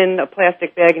put them in a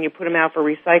plastic bag and you put them out for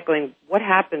recycling, what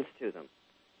happens to them?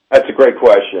 That's a great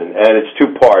question, and it's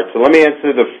two parts. So let me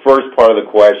answer the first part of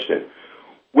the question.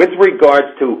 With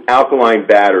regards to alkaline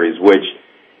batteries, which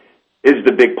is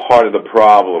the big part of the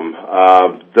problem,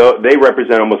 they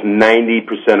represent almost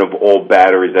 90% of all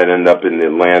batteries that end up in the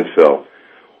landfill.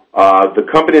 The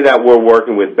company that we're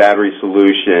working with, Battery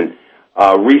Solution,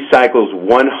 recycles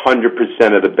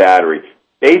 100% of the battery.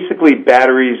 Basically,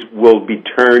 batteries will be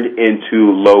turned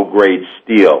into low-grade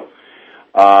steel.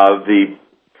 The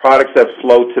products that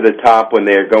float to the top when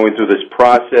they're going through this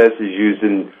process is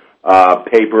using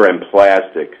paper and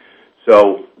plastic.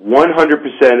 So 100%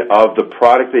 of the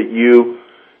product that you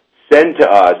send to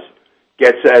us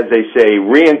gets, as they say,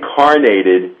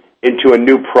 reincarnated into a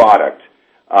new product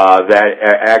that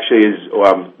actually is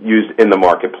used in the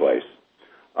marketplace.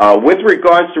 With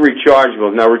regards to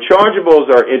rechargeables, now rechargeables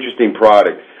are an interesting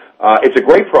product. It's a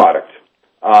great product,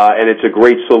 and it's a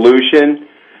great solution.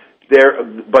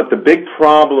 But the big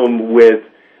problem with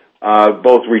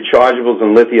both rechargeables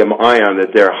and lithium-ion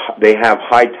that they have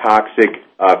high toxic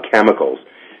chemicals.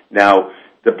 Now,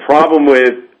 the problem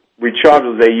with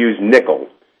rechargeables, they use nickel,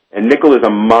 and nickel is a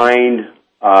mind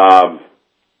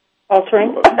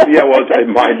altering. Yeah, well, it's a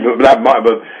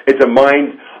it's a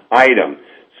mind item.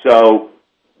 So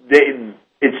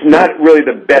it's not really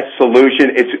the best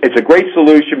solution. It's a great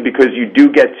solution because you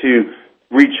do get to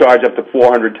recharge up to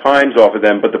 400 times off of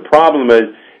them, but the problem is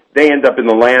they end up in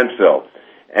the landfill,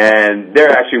 and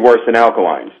they're actually worse than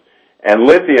alkalines. And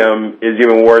lithium is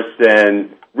even worse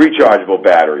than rechargeable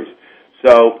batteries.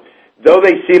 So though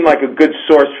they seem like a good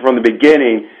source from the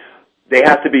beginning, they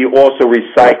have to be also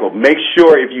recycled. Make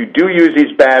sure if you do use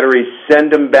these batteries,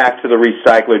 send them back to the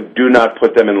recycler. Do not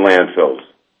put them in landfills.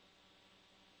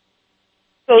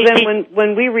 So then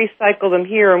when we recycle them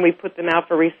here and we put them out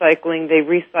for recycling, they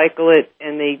recycle it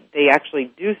and they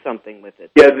actually do something with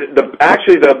it. Yeah,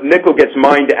 actually the nickel gets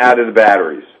mined out of the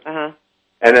batteries. Uh-huh.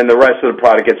 And then the rest of the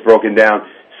product gets broken down,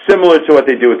 similar to what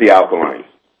they do with the alkalines.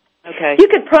 Okay. You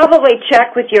could probably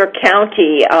check with your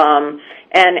county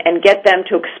and get them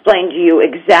to explain to you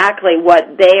exactly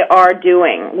what they are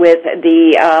doing with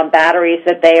the batteries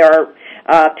that they are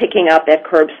picking up at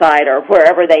curbside or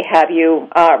wherever they have you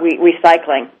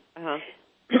recycling. Uh-huh.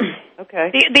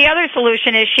 Okay. The other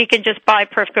solution is she can just buy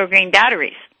Perf Go Green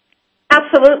batteries.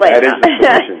 Absolutely. That is the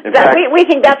solution. We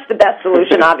think that's the best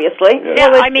solution, obviously. Yeah,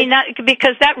 I mean,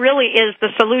 because that really is the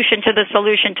solution to the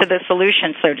solution to the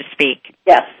solution, so to speak.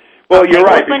 Yes. Well, you're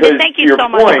right, Linda, because thank you your so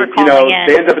much point, for calling in.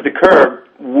 they end up at the curb.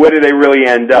 Where do they really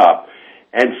end up?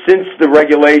 And since the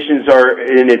regulations are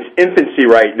in its infancy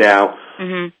right now,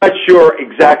 I'm not sure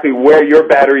exactly where your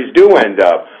batteries do end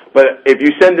up. But if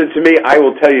you send them to me, I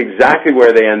will tell you exactly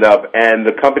where they end up. And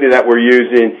the company that we're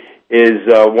using is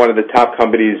one of the top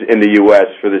companies in the U.S.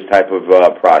 for this type of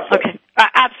process. Okay.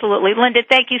 Absolutely. Linda,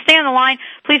 thank you. Stay on the line.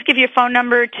 Please give your phone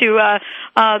number to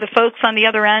the folks on the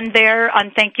other end there,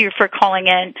 and thank you for calling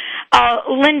in.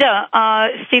 Linda,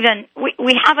 Stephen,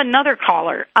 we have another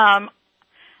caller.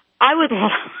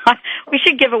 We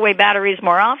should give away batteries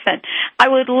more often. I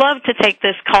would love to take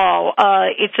this call.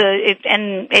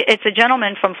 It's a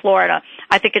gentleman from Florida.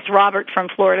 I think it's Robert from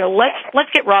Florida.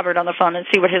 Let's get Robert on the phone and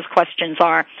see what his questions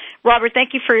are. Robert,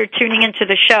 thank you for tuning into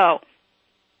the show.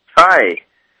 Hi.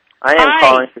 I am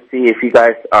calling to see if you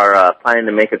guys are planning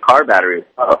to make a car battery.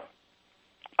 Oh,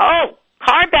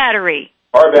 car battery.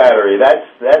 Car battery.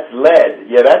 That's lead.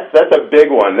 Yeah, that's a big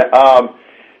one.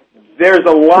 There's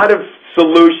a lot of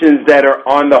solutions that are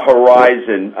on the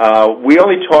horizon. We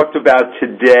only talked about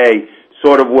today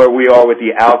sort of where we are with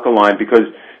the alkaline,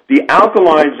 because the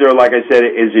alkalines are, like I said,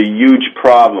 is a huge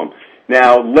problem.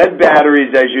 Now, lead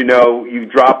batteries, as you know, you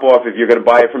drop off, if you're going to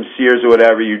buy it from Sears or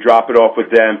whatever, you drop it off with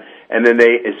them, and then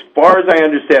they, as far as I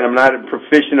understand, I'm not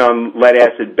proficient on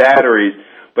lead-acid batteries,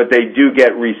 but they do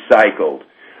get recycled.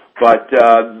 But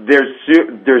there's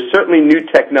certainly new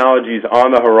technologies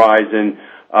on the horizon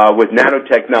with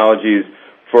nanotechnologies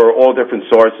for all different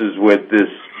sources with this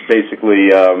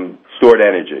basically stored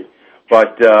energy.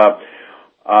 But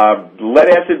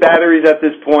lead-acid batteries at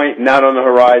this point, not on the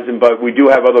horizon, but we do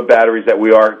have other batteries that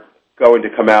we are going to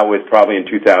come out with probably in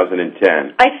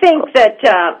 2010. I think that,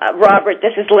 Robert,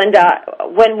 this is Linda,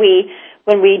 when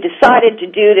we decided to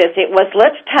do this, it was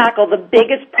let's tackle the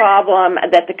biggest problem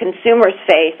that the consumers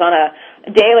face on a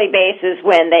daily basis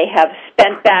when they have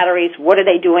spent batteries. What are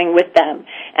they doing with them?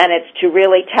 And it's to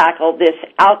really tackle this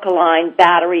alkaline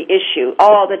battery issue,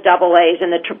 all the AA's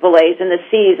and the AAA's and the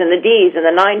C's and the D's and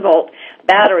the 9-volt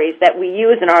batteries that we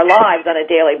use in our lives on a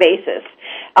daily basis.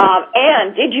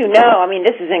 And did you know, I mean,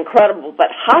 this is incredible, but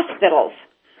hospitals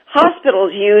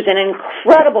use an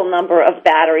incredible number of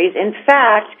batteries. In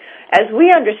fact, as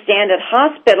we understand it,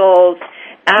 hospitals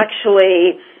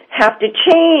actually have to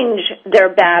change their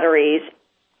batteries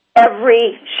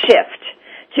every shift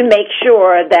to make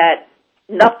sure that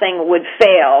nothing would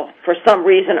fail for some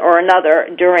reason or another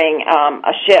during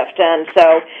a shift. And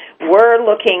so we're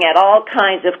looking at all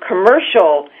kinds of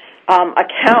commercial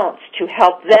accounts to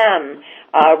help them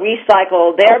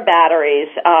recycle their batteries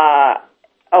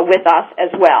with us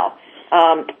as well.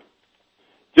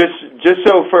 Just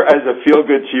so for as a feel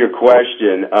good to your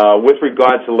question, with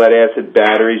regards to lead acid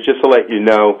batteries, just to let you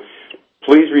know,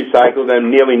 please recycle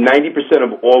them. Nearly 90%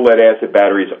 of all lead acid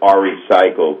batteries are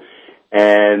recycled,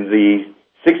 and the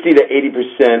 60 to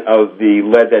 80% of the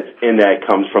lead that's in that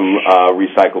comes from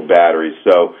recycled batteries.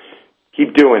 So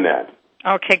keep doing that.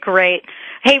 Okay, great.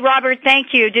 Hey, Robert,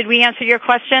 thank you. Did we answer your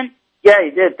question? Yeah,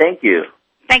 you did. Thank you.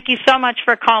 Thank you so much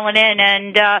for calling in,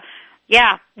 and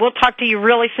yeah, we'll talk to you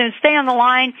really soon. Stay on the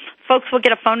line. Folks will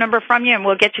get a phone number from you, and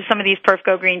we'll get you some of these Perf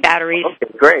Go Green batteries. Okay,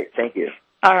 great. Thank you.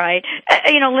 All right.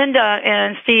 Linda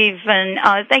and Steve,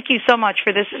 and thank you so much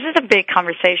for this. This is a big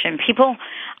conversation. People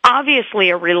obviously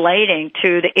are relating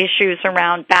to the issues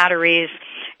around batteries,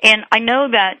 and I know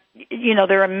that,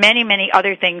 there are many, many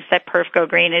other things that Perf Go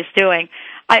Green is doing.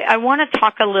 I want to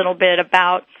talk a little bit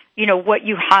about, what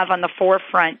you have on the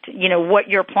forefront, what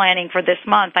you're planning for this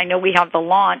month. I know we have the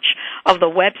launch of the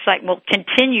website. We'll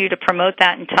continue to promote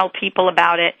that and tell people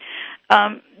about it.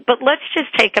 But let's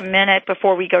just take a minute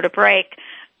before we go to break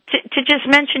to just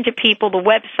mention to people the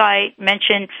website,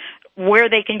 mention where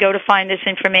they can go to find this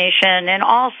information, and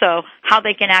also how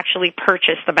they can actually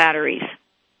purchase the batteries.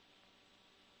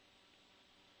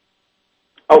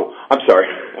 Oh, I'm sorry.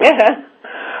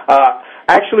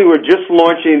 Actually, we're just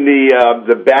launching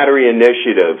the battery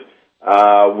initiative.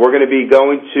 We're going to be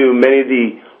going to many of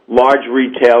the large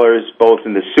retailers, both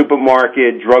in the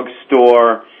supermarket,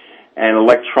 drugstore, and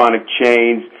electronic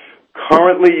chains.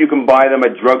 Currently, you can buy them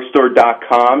at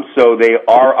drugstore.com, so they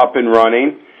are up and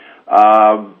running.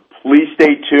 Please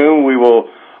stay tuned. We will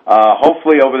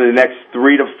hopefully over the next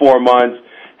 3 to 4 months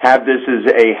have this as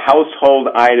a household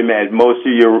item at most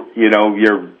of your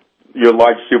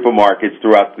large supermarkets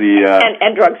throughout the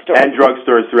and drugstores and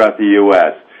drugstores throughout the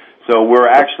U.S. So we're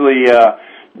actually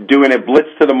doing a blitz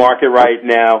to the market right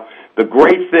now. The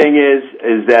great thing is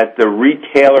that the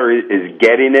retailer is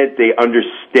getting it. They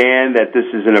understand that this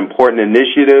is an important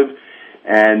initiative,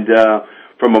 and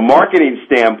from a marketing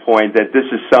standpoint, that this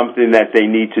is something that they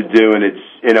need to do, and it's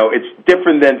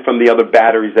different than from the other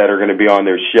batteries that are going to be on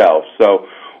their shelf. So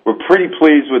we're pretty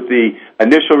pleased with the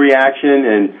initial reaction,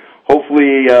 and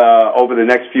hopefully over the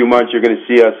next few months you're going to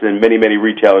see us in many, many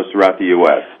retailers throughout the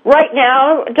U.S. Right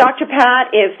now, Dr.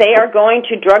 Pat, if they are going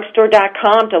to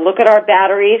drugstore.com to look at our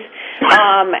batteries,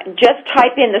 just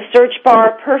type in the search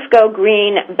bar Perf Go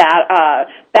Green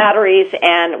batteries,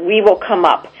 and we will come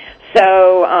up.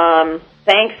 So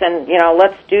thanks, and,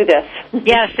 let's do this.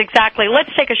 Yes, exactly.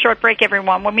 Let's take a short break,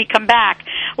 everyone. When we come back,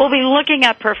 we'll be looking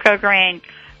at Perf Go Green,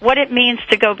 what it means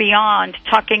to go beyond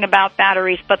talking about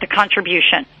batteries, but the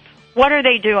contribution. What are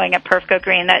they doing at Perf Go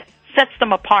Green that sets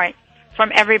them apart from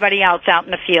everybody else out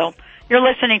in the field? You're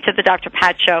listening to the Dr.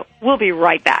 Pat Show. We'll be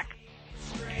right back.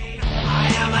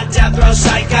 I am a death row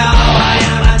psycho. I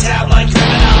am a tabloid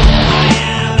criminal. I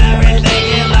am everything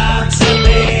you love to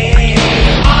be.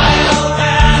 I'll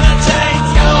meditate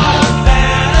your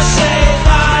fantasy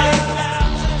life.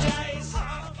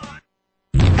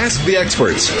 Ask the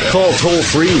experts. Call toll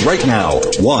free right now.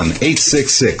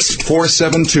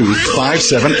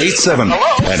 1-866-472-5787.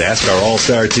 And ask our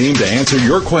all-star team to answer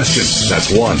your question.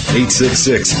 That's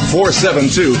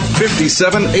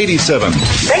 1-866-472-5787.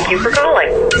 Thank you for calling.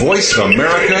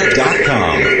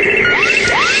 VoiceAmerica.com.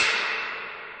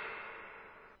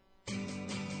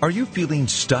 Are you feeling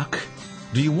stuck?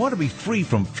 Do you want to be free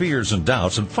from fears and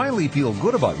doubts and finally feel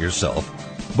good about yourself,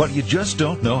 but you just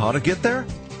don't know how to get there?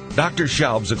 Dr.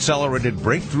 Schaub's Accelerated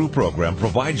Breakthrough Program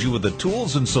provides you with the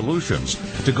tools and solutions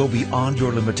to go beyond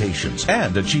your limitations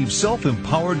and achieve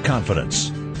self-empowered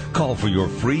confidence. Call for your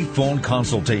free phone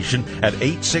consultation at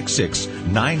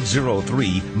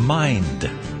 866-903-MIND.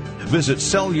 Visit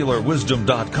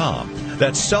cellularwisdom.com.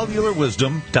 That's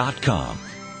cellularwisdom.com.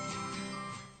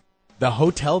 The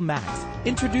Hotel Max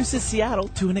introduces Seattle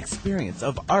to an experience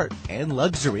of art and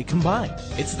luxury combined.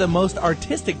 It's the most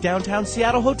artistic downtown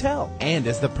Seattle hotel and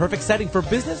is the perfect setting for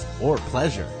business or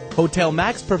pleasure. Hotel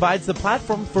Max provides the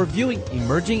platform for viewing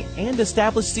emerging and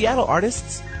established Seattle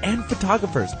artists and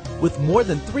photographers with more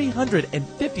than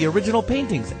 350 original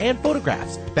paintings and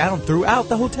photographs found throughout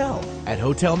the hotel. At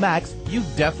Hotel Max, you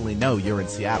definitely know you're in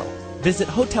Seattle. Visit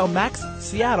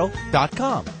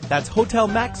HotelMaxSeattle.com. That's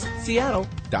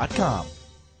HotelMaxSeattle.com.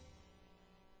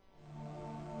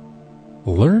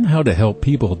 Learn how to help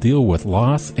people deal with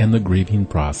loss and the grieving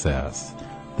process.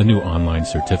 The new online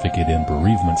certificate in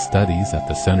bereavement studies at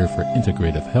the Center for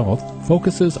Integrative Health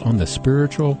focuses on the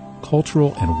spiritual,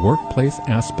 cultural, and workplace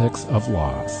aspects of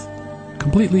loss.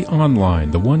 Completely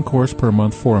online, the one course per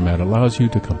month format allows you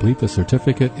to complete the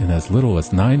certificate in as little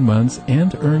as 9 months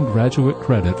and earn graduate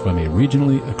credit from a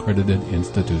regionally accredited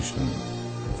institution.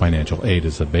 Financial aid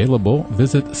is available.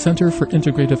 Visit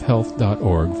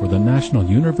centerforintegrativehealth.org for the National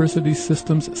University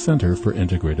Systems Center for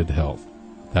Integrated Health.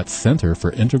 That's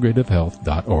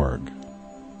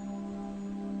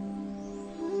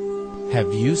centerforintegrativehealth.org.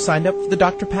 Have you signed up for the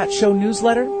Dr. Pat Show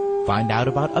newsletter? Find out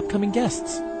about upcoming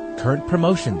guests, current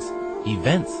promotions,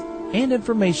 events, and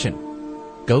information.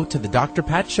 Go to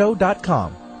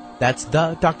thedrpatshow.com. That's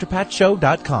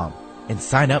thedrpatshow.com and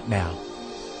sign up now.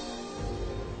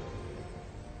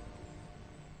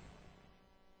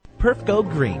 Perf Go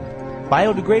Green.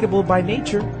 Biodegradable by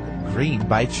nature, green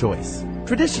by choice.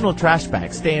 Traditional trash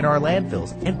bags stay in our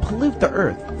landfills and pollute the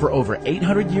earth for over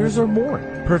 800 years or more.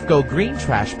 Perf Go Green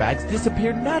trash bags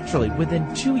disappear naturally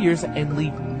within 2 years and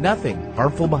leave nothing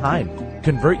harmful behind.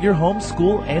 Convert your home,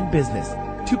 school, and business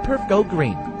to Perf Go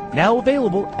Green. Now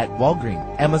available at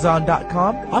Walgreens,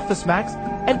 Amazon.com, OfficeMax,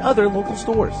 and other local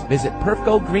stores. Visit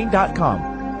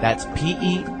perfgogreen.com. That's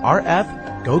PERF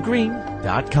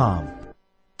GoGreen.com.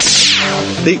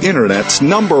 The Internet's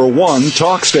 #1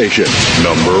 talk station.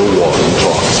 #1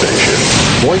 talk station.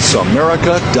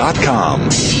 VoiceAmerica.com.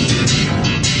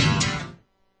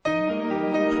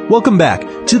 Welcome back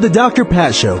to the Dr.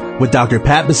 Pat Show with Dr.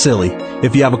 Pat Basile.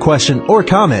 If you have a question or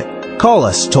comment, call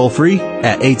us toll-free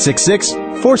at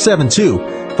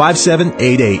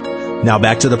 866-472-5788. Now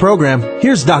back to the program.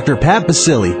 Here's Dr. Pat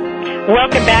Basile.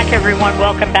 Welcome back, everyone.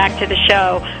 Welcome back to the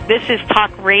show. This is Talk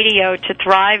Radio to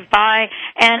Thrive By,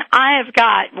 and I have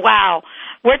got,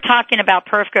 we're talking about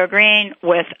Perf Go Green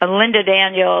with Linda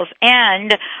Daniels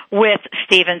and with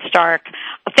Stephen Stark.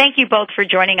 Thank you both for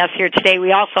joining us here today.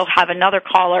 We also have another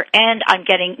caller, and I'm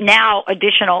getting now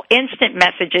additional instant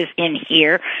messages in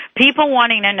here. People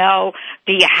wanting to know,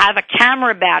 do you have a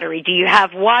camera battery? Do you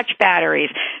have watch batteries?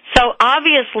 So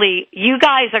obviously, you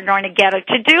guys are going to get a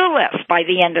to-do list by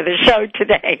the end of the show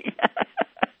today.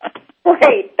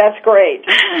 Great. That's great.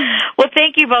 Well,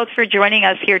 thank you both for joining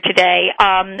us here today.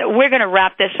 We're going to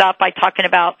wrap this up by talking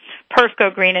about Perf Go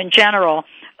Green in general.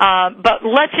 But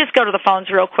let's just go to the phones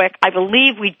real quick. I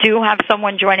believe we do have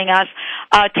someone joining us.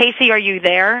 Tacey, are you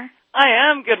there?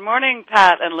 I am. Good morning,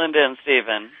 Pat and Linda and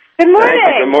Stephen. Good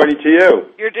morning. Good morning to you.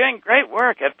 You're doing great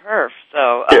work at Perf.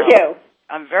 So thank you.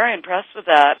 I'm very impressed with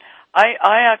that. I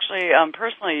actually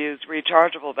personally use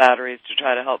rechargeable batteries to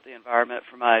try to help the environment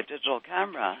for my digital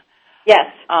camera.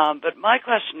 Yes. But my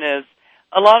question is,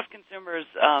 a lot of consumers,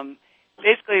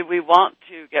 basically we want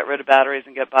to get rid of batteries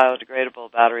and get biodegradable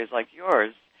batteries like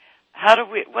yours.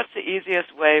 What's the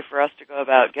easiest way for us to go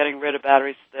about getting rid of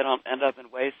batteries so they don't end up in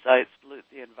waste sites, pollute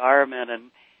the environment,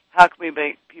 and how can we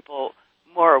make people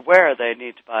more aware they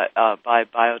need to buy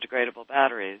biodegradable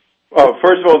batteries? Well,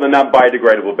 first of all, they're not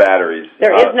biodegradable batteries.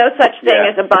 There is no such thing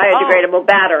as a biodegradable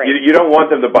battery. You don't want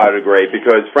them to biodegrade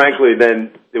because, frankly,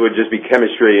 then it would just be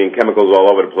chemistry and chemicals all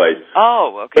over the place.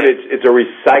 Oh, okay. But it's a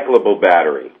recyclable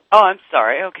battery. Oh, I'm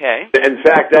sorry. Okay. In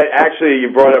fact, you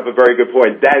brought up a very good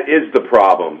point. That is the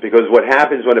problem because what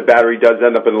happens when a battery does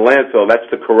end up in the landfill,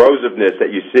 that's the corrosiveness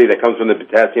that you see that comes from the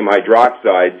potassium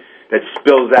hydroxide that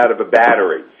spills out of a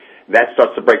battery. That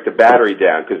starts to break the battery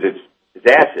down because it's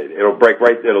acid. It'll break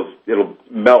it'll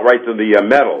melt right through the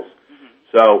metals.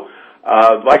 Mm-hmm. So,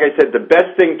 like I said, the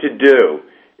best thing to do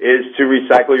is to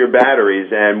recycle your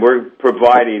batteries, and we're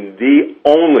providing the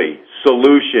only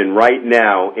solution right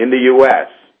now in the U.S.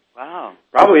 Wow.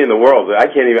 Probably in the world.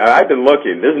 I've been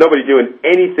looking. There's nobody doing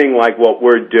anything like what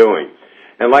we're doing.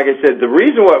 And like I said, the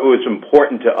reason why it was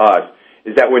important to us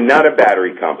is that we're not a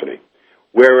battery company.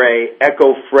 We're a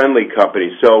eco-friendly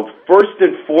company. So first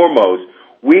and foremost,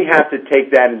 we have to take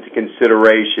that into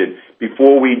consideration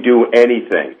before we do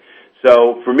anything.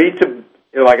 So for me to,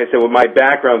 like I said, with my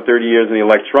background, 30 years in the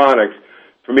electronics,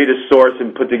 for me to source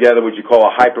and put together what you call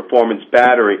a high-performance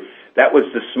battery, that was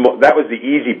the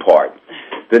easy part.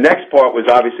 The next part was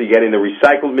obviously getting the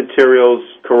recycled materials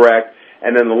correct,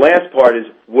 and then the last part is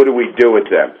what do we do with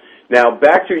them? Now,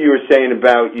 back to what you were saying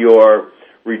about your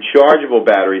rechargeable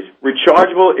batteries.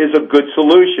 Rechargeable is a good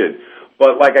solution.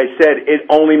 But like I said, it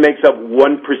only makes up 1%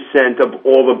 of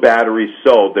all the batteries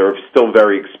sold. They're still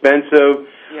very expensive.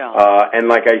 Yeah. And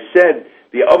like I said,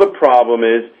 the other problem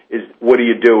is what do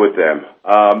you do with them?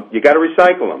 You got to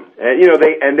recycle them.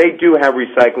 And they do have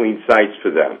recycling sites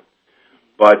for them.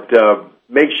 But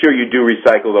make sure you do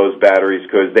recycle those batteries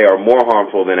because they are more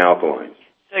harmful than alkalines.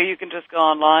 So you can just go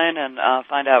online and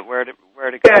find out where to go.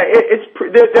 Yeah,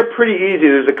 they're pretty easy.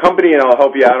 There's a company, and I'll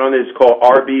help you out on this, called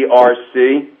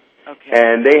RBRC. Okay.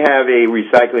 And they have a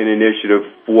recycling initiative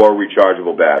for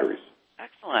rechargeable batteries.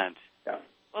 Excellent. Yeah.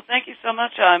 Well, thank you so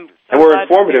much. And we're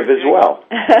informative as well.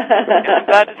 I'm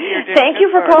glad to see you're doing Thank you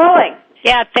for work. calling.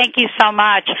 Yeah, thank you so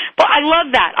much. Well, I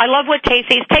love that. I love what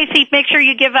Tacey is. Tacey, make sure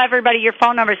you give everybody your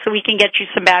phone number so we can get you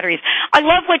some batteries. I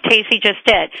love what Tacey just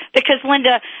did because,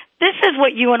 Linda, this is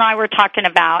what you and I were talking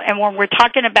about, and when we're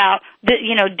talking about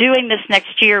doing this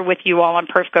next year with you all on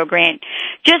Perf Go Green,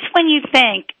 just when you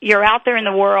think you're out there in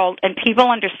the world and people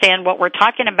understand what we're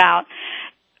talking about,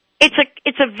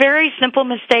 it's a very simple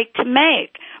mistake to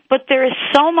make, but there is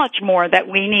so much more that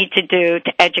we need to do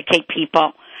to educate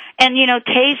people. And,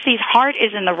 Tacey's heart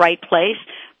is in the right place,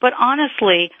 but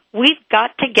honestly, we've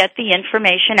got to get the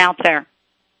information out there.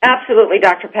 Absolutely,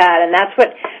 Dr. Pat, and that's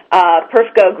what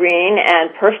Perf Go Green and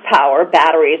Perf Power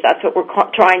batteries, that's what we're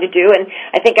trying to do. And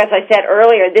I think, as I said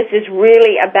earlier, this is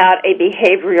really about a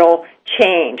behavioral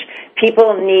change.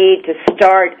 People need to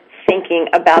start thinking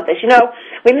about this.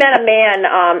 We met a man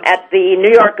at the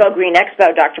New York Go Green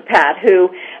Expo, Dr. Pat,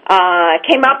 who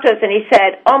came up to us and he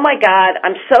said, "Oh my God,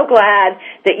 I'm so glad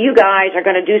that you guys are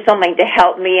going to do something to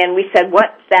help me." And we said,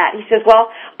 "What's that?" He says,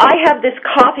 "Well, I have this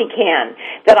coffee can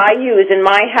that I use in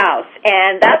my house,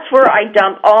 and that's where I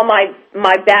dump all my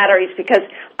batteries because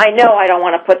I know I don't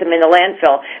want to put them in the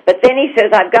landfill. But then he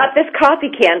says, I've got this coffee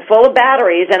can full of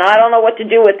batteries, and I don't know what to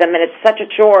do with them, and it's such a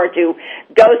chore to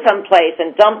go someplace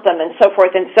and dump them and so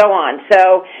forth and so on." So,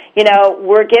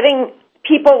 we're getting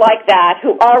people like that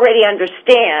who already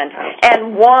understand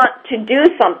and want to do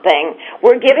something.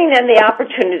 We're giving them the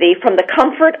opportunity from the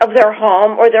comfort of their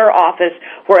home or their office,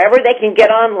 wherever they can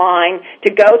get online,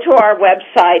 to go to our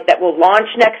website that will launch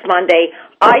next Monday,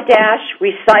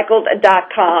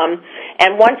 i-recycled.com,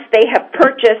 and once they have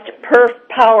purchased Perf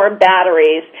Power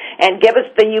batteries and give us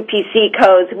the UPC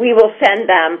codes, we will send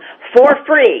them for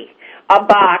free a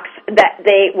box that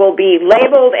they will be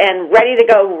labeled and ready to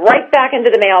go right back into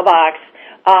the mailbox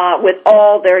with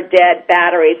all their dead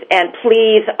batteries. And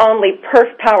please, only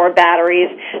Perf Power batteries,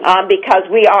 because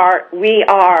we are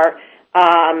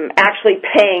actually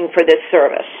paying for this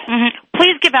service. Mm-hmm.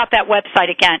 Please give out that website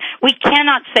again. We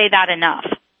cannot say that enough.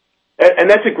 And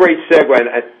that's a great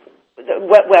segue.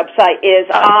 What website is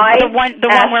the one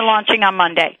we're launching on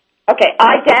Monday. Okay,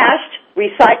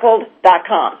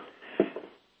 i-recycled.com.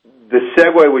 The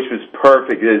segue, which was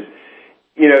perfect, is,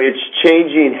 it's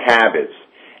changing habits.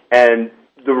 And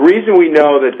the reason we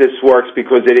know that this works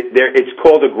because it's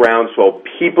called a groundswell.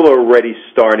 People are already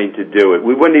starting to do it.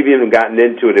 We wouldn't have even gotten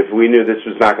into it if we knew this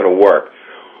was not going to work.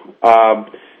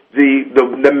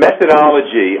 The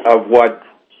methodology of what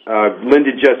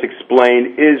Linda just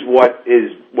explained is what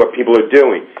people are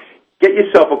doing. Get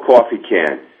yourself a coffee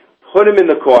can. Put them in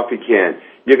the coffee can.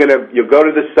 You'll go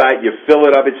to the site, you fill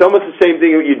it up. It's almost the same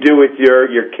thing that you do with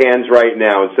your cans right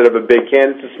now. Instead of a big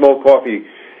can, it's a small coffee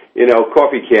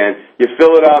can. You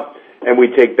fill it up, and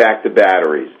we take back the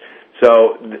batteries.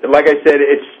 So, like I said,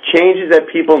 it's changes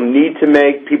that people need to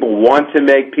make, people want to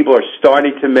make, people are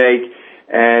starting to make,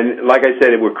 and like I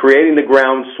said, we're creating the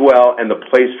groundswell and the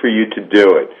place for you to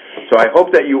do it. So I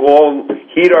hope that you all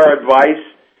heed our advice,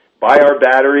 buy our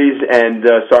batteries, and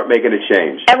start making a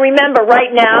change. And remember,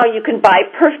 right now you can buy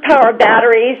Perf Power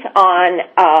batteries on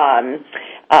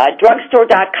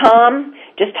drugstore.com.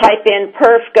 Just type in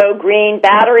Perf Go Green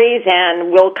batteries,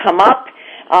 and we'll come up.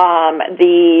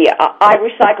 The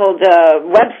iRecycled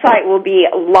website will be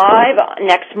live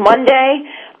next Monday.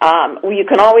 You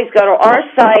can always go to our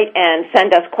site and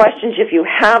send us questions if you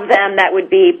have them. That would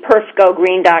be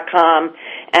perfgogreen.com.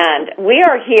 And we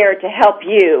are here to help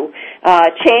you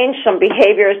change some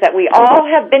behaviors that we all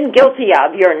have been guilty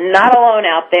of. You're not alone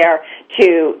out there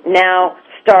to now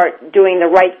start doing the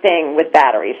right thing with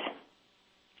batteries.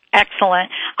 Excellent.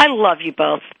 I love you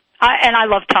both. And I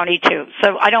love Tony, too.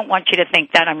 So I don't want you to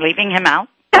think that I'm leaving him out.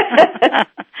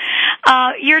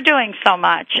 You're doing so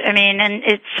much. I mean, and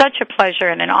it's such a pleasure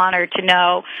and an honor to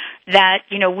know that,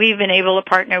 we've been able to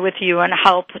partner with you and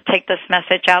help take this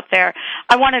message out there.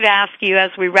 I wanted to ask you,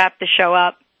 as we wrap the show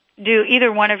up, do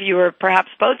either one of you or perhaps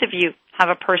both of you have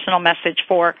a personal message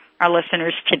for our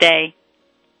listeners today?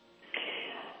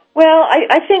 Well,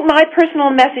 I think my personal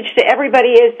message to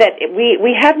everybody is that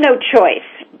we have no choice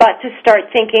but to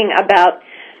start thinking about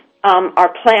our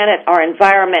planet, our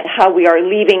environment, how we are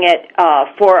leaving it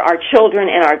for our children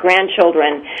and our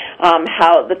grandchildren,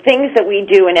 how the things that we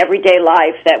do in everyday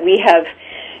life that we have,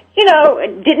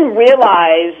 didn't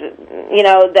realize,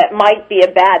 that might be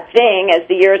a bad thing. As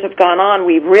the years have gone on,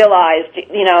 we've realized,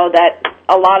 that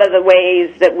a lot of the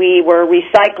ways that we were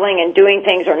recycling and doing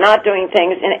things or not doing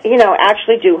things, and,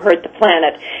 actually do hurt the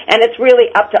planet. And it's really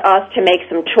up to us to make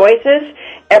some choices.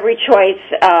 Every choice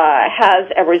has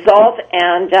a result,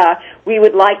 and we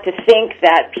would like to think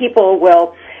that people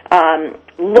will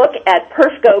look at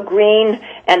Perf Go Green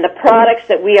and the products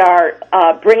that we are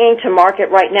bringing to market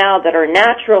right now that are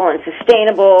natural and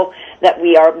sustainable, that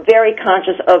we are very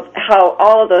conscious of how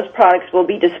all of those products will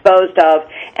be disposed of.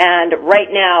 And right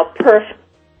now, Perf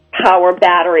Power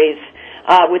batteries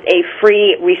with a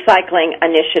free recycling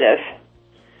initiative.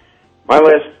 My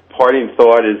last parting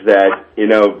thought is that,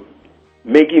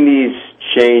 making these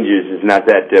changes is not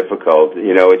that difficult.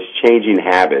 It's changing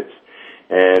habits.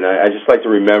 And I just like to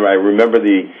remember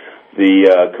the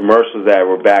commercials that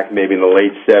were back maybe in the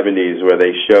late 70s where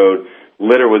they showed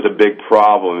litter was a big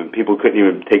problem and people couldn't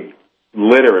even take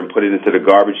litter and put it into the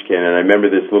garbage can. And I remember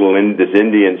this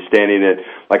Indian standing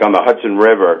on the Hudson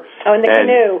River. Oh, in the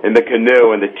canoe. In the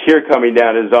canoe, and the tear coming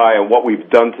down his eye and what we've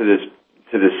done to this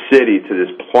city, to this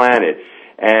planet.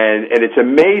 And it's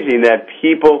amazing that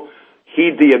people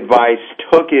heed the advice,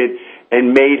 took it,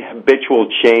 and made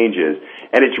habitual changes.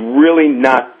 And it's really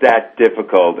not that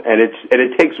difficult. And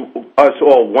it takes us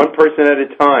all, one person at a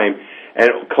time, and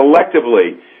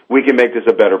collectively we can make this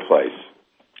a better place.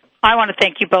 I want to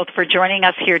thank you both for joining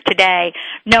us here today.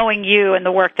 Knowing you and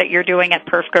the work that you're doing at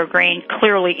Perf Go Green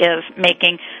clearly is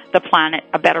making the planet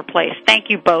a better place. Thank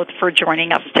you both for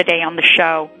joining us today on the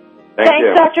show.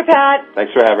 Thanks, Dr. Pat.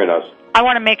 Thanks for having us. I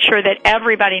want to make sure that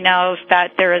everybody knows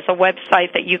that there is a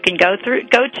website that you can go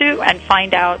to and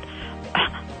find out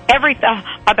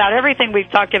about everything we've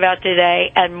talked about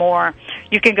today and more.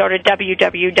 You can go to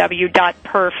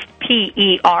www.perf,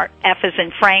 P-E-R-F as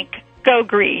in Frank,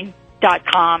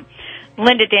 gogreen.com.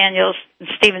 Linda Daniels and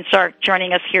Stephen Sark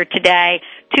joining us here today.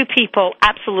 Two people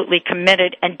absolutely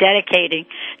committed and dedicated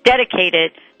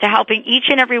to helping each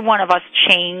and every one of us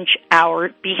change our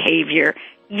behavior.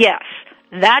 Yes,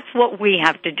 that's what we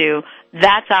have to do.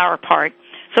 That's our part.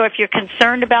 So if you're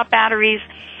concerned about batteries,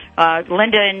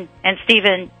 Linda and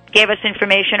Stephen gave us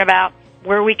information about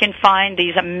where we can find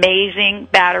these amazing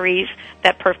batteries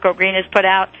that Perf Go Green has put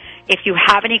out. If you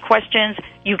have any questions,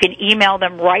 you can email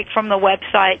them right from the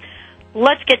website.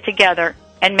 Let's get together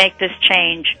and make this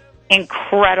change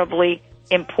incredibly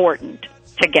important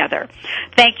together.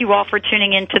 Thank you all for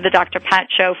tuning in to the Dr. Pat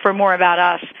Show. For more about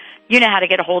us, you know how to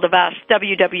get a hold of us,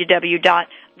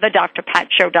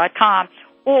 www.thedrpatshow.com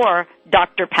or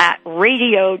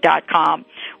drpatradio.com.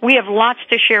 We have lots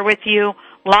to share with you,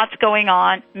 lots going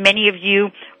on. Many of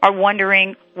you are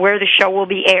wondering where the show will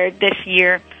be aired this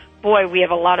year. Boy, we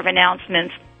have a lot of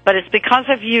announcements, but it's because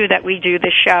of you that we do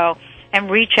the show and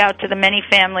reach out to the many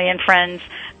family and friends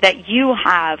that you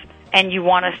have and you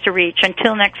want us to reach.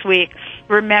 Until next week,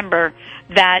 remember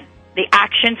that the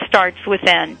action starts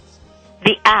within.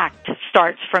 The act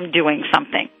starts from doing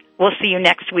something. We'll see you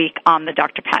next week on the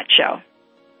Dr. Pat Show.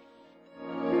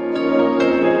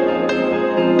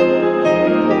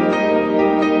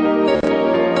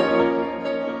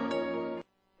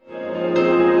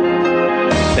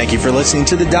 Thank you for listening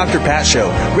to The Dr. Pat Show,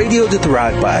 radio to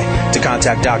thrive by. To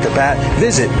contact Dr. Pat,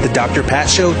 visit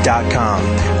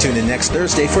thedrpatshow.com. Tune in next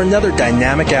Thursday for another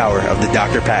dynamic hour of The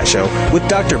Dr. Pat Show with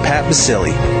Dr. Pat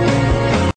Basile.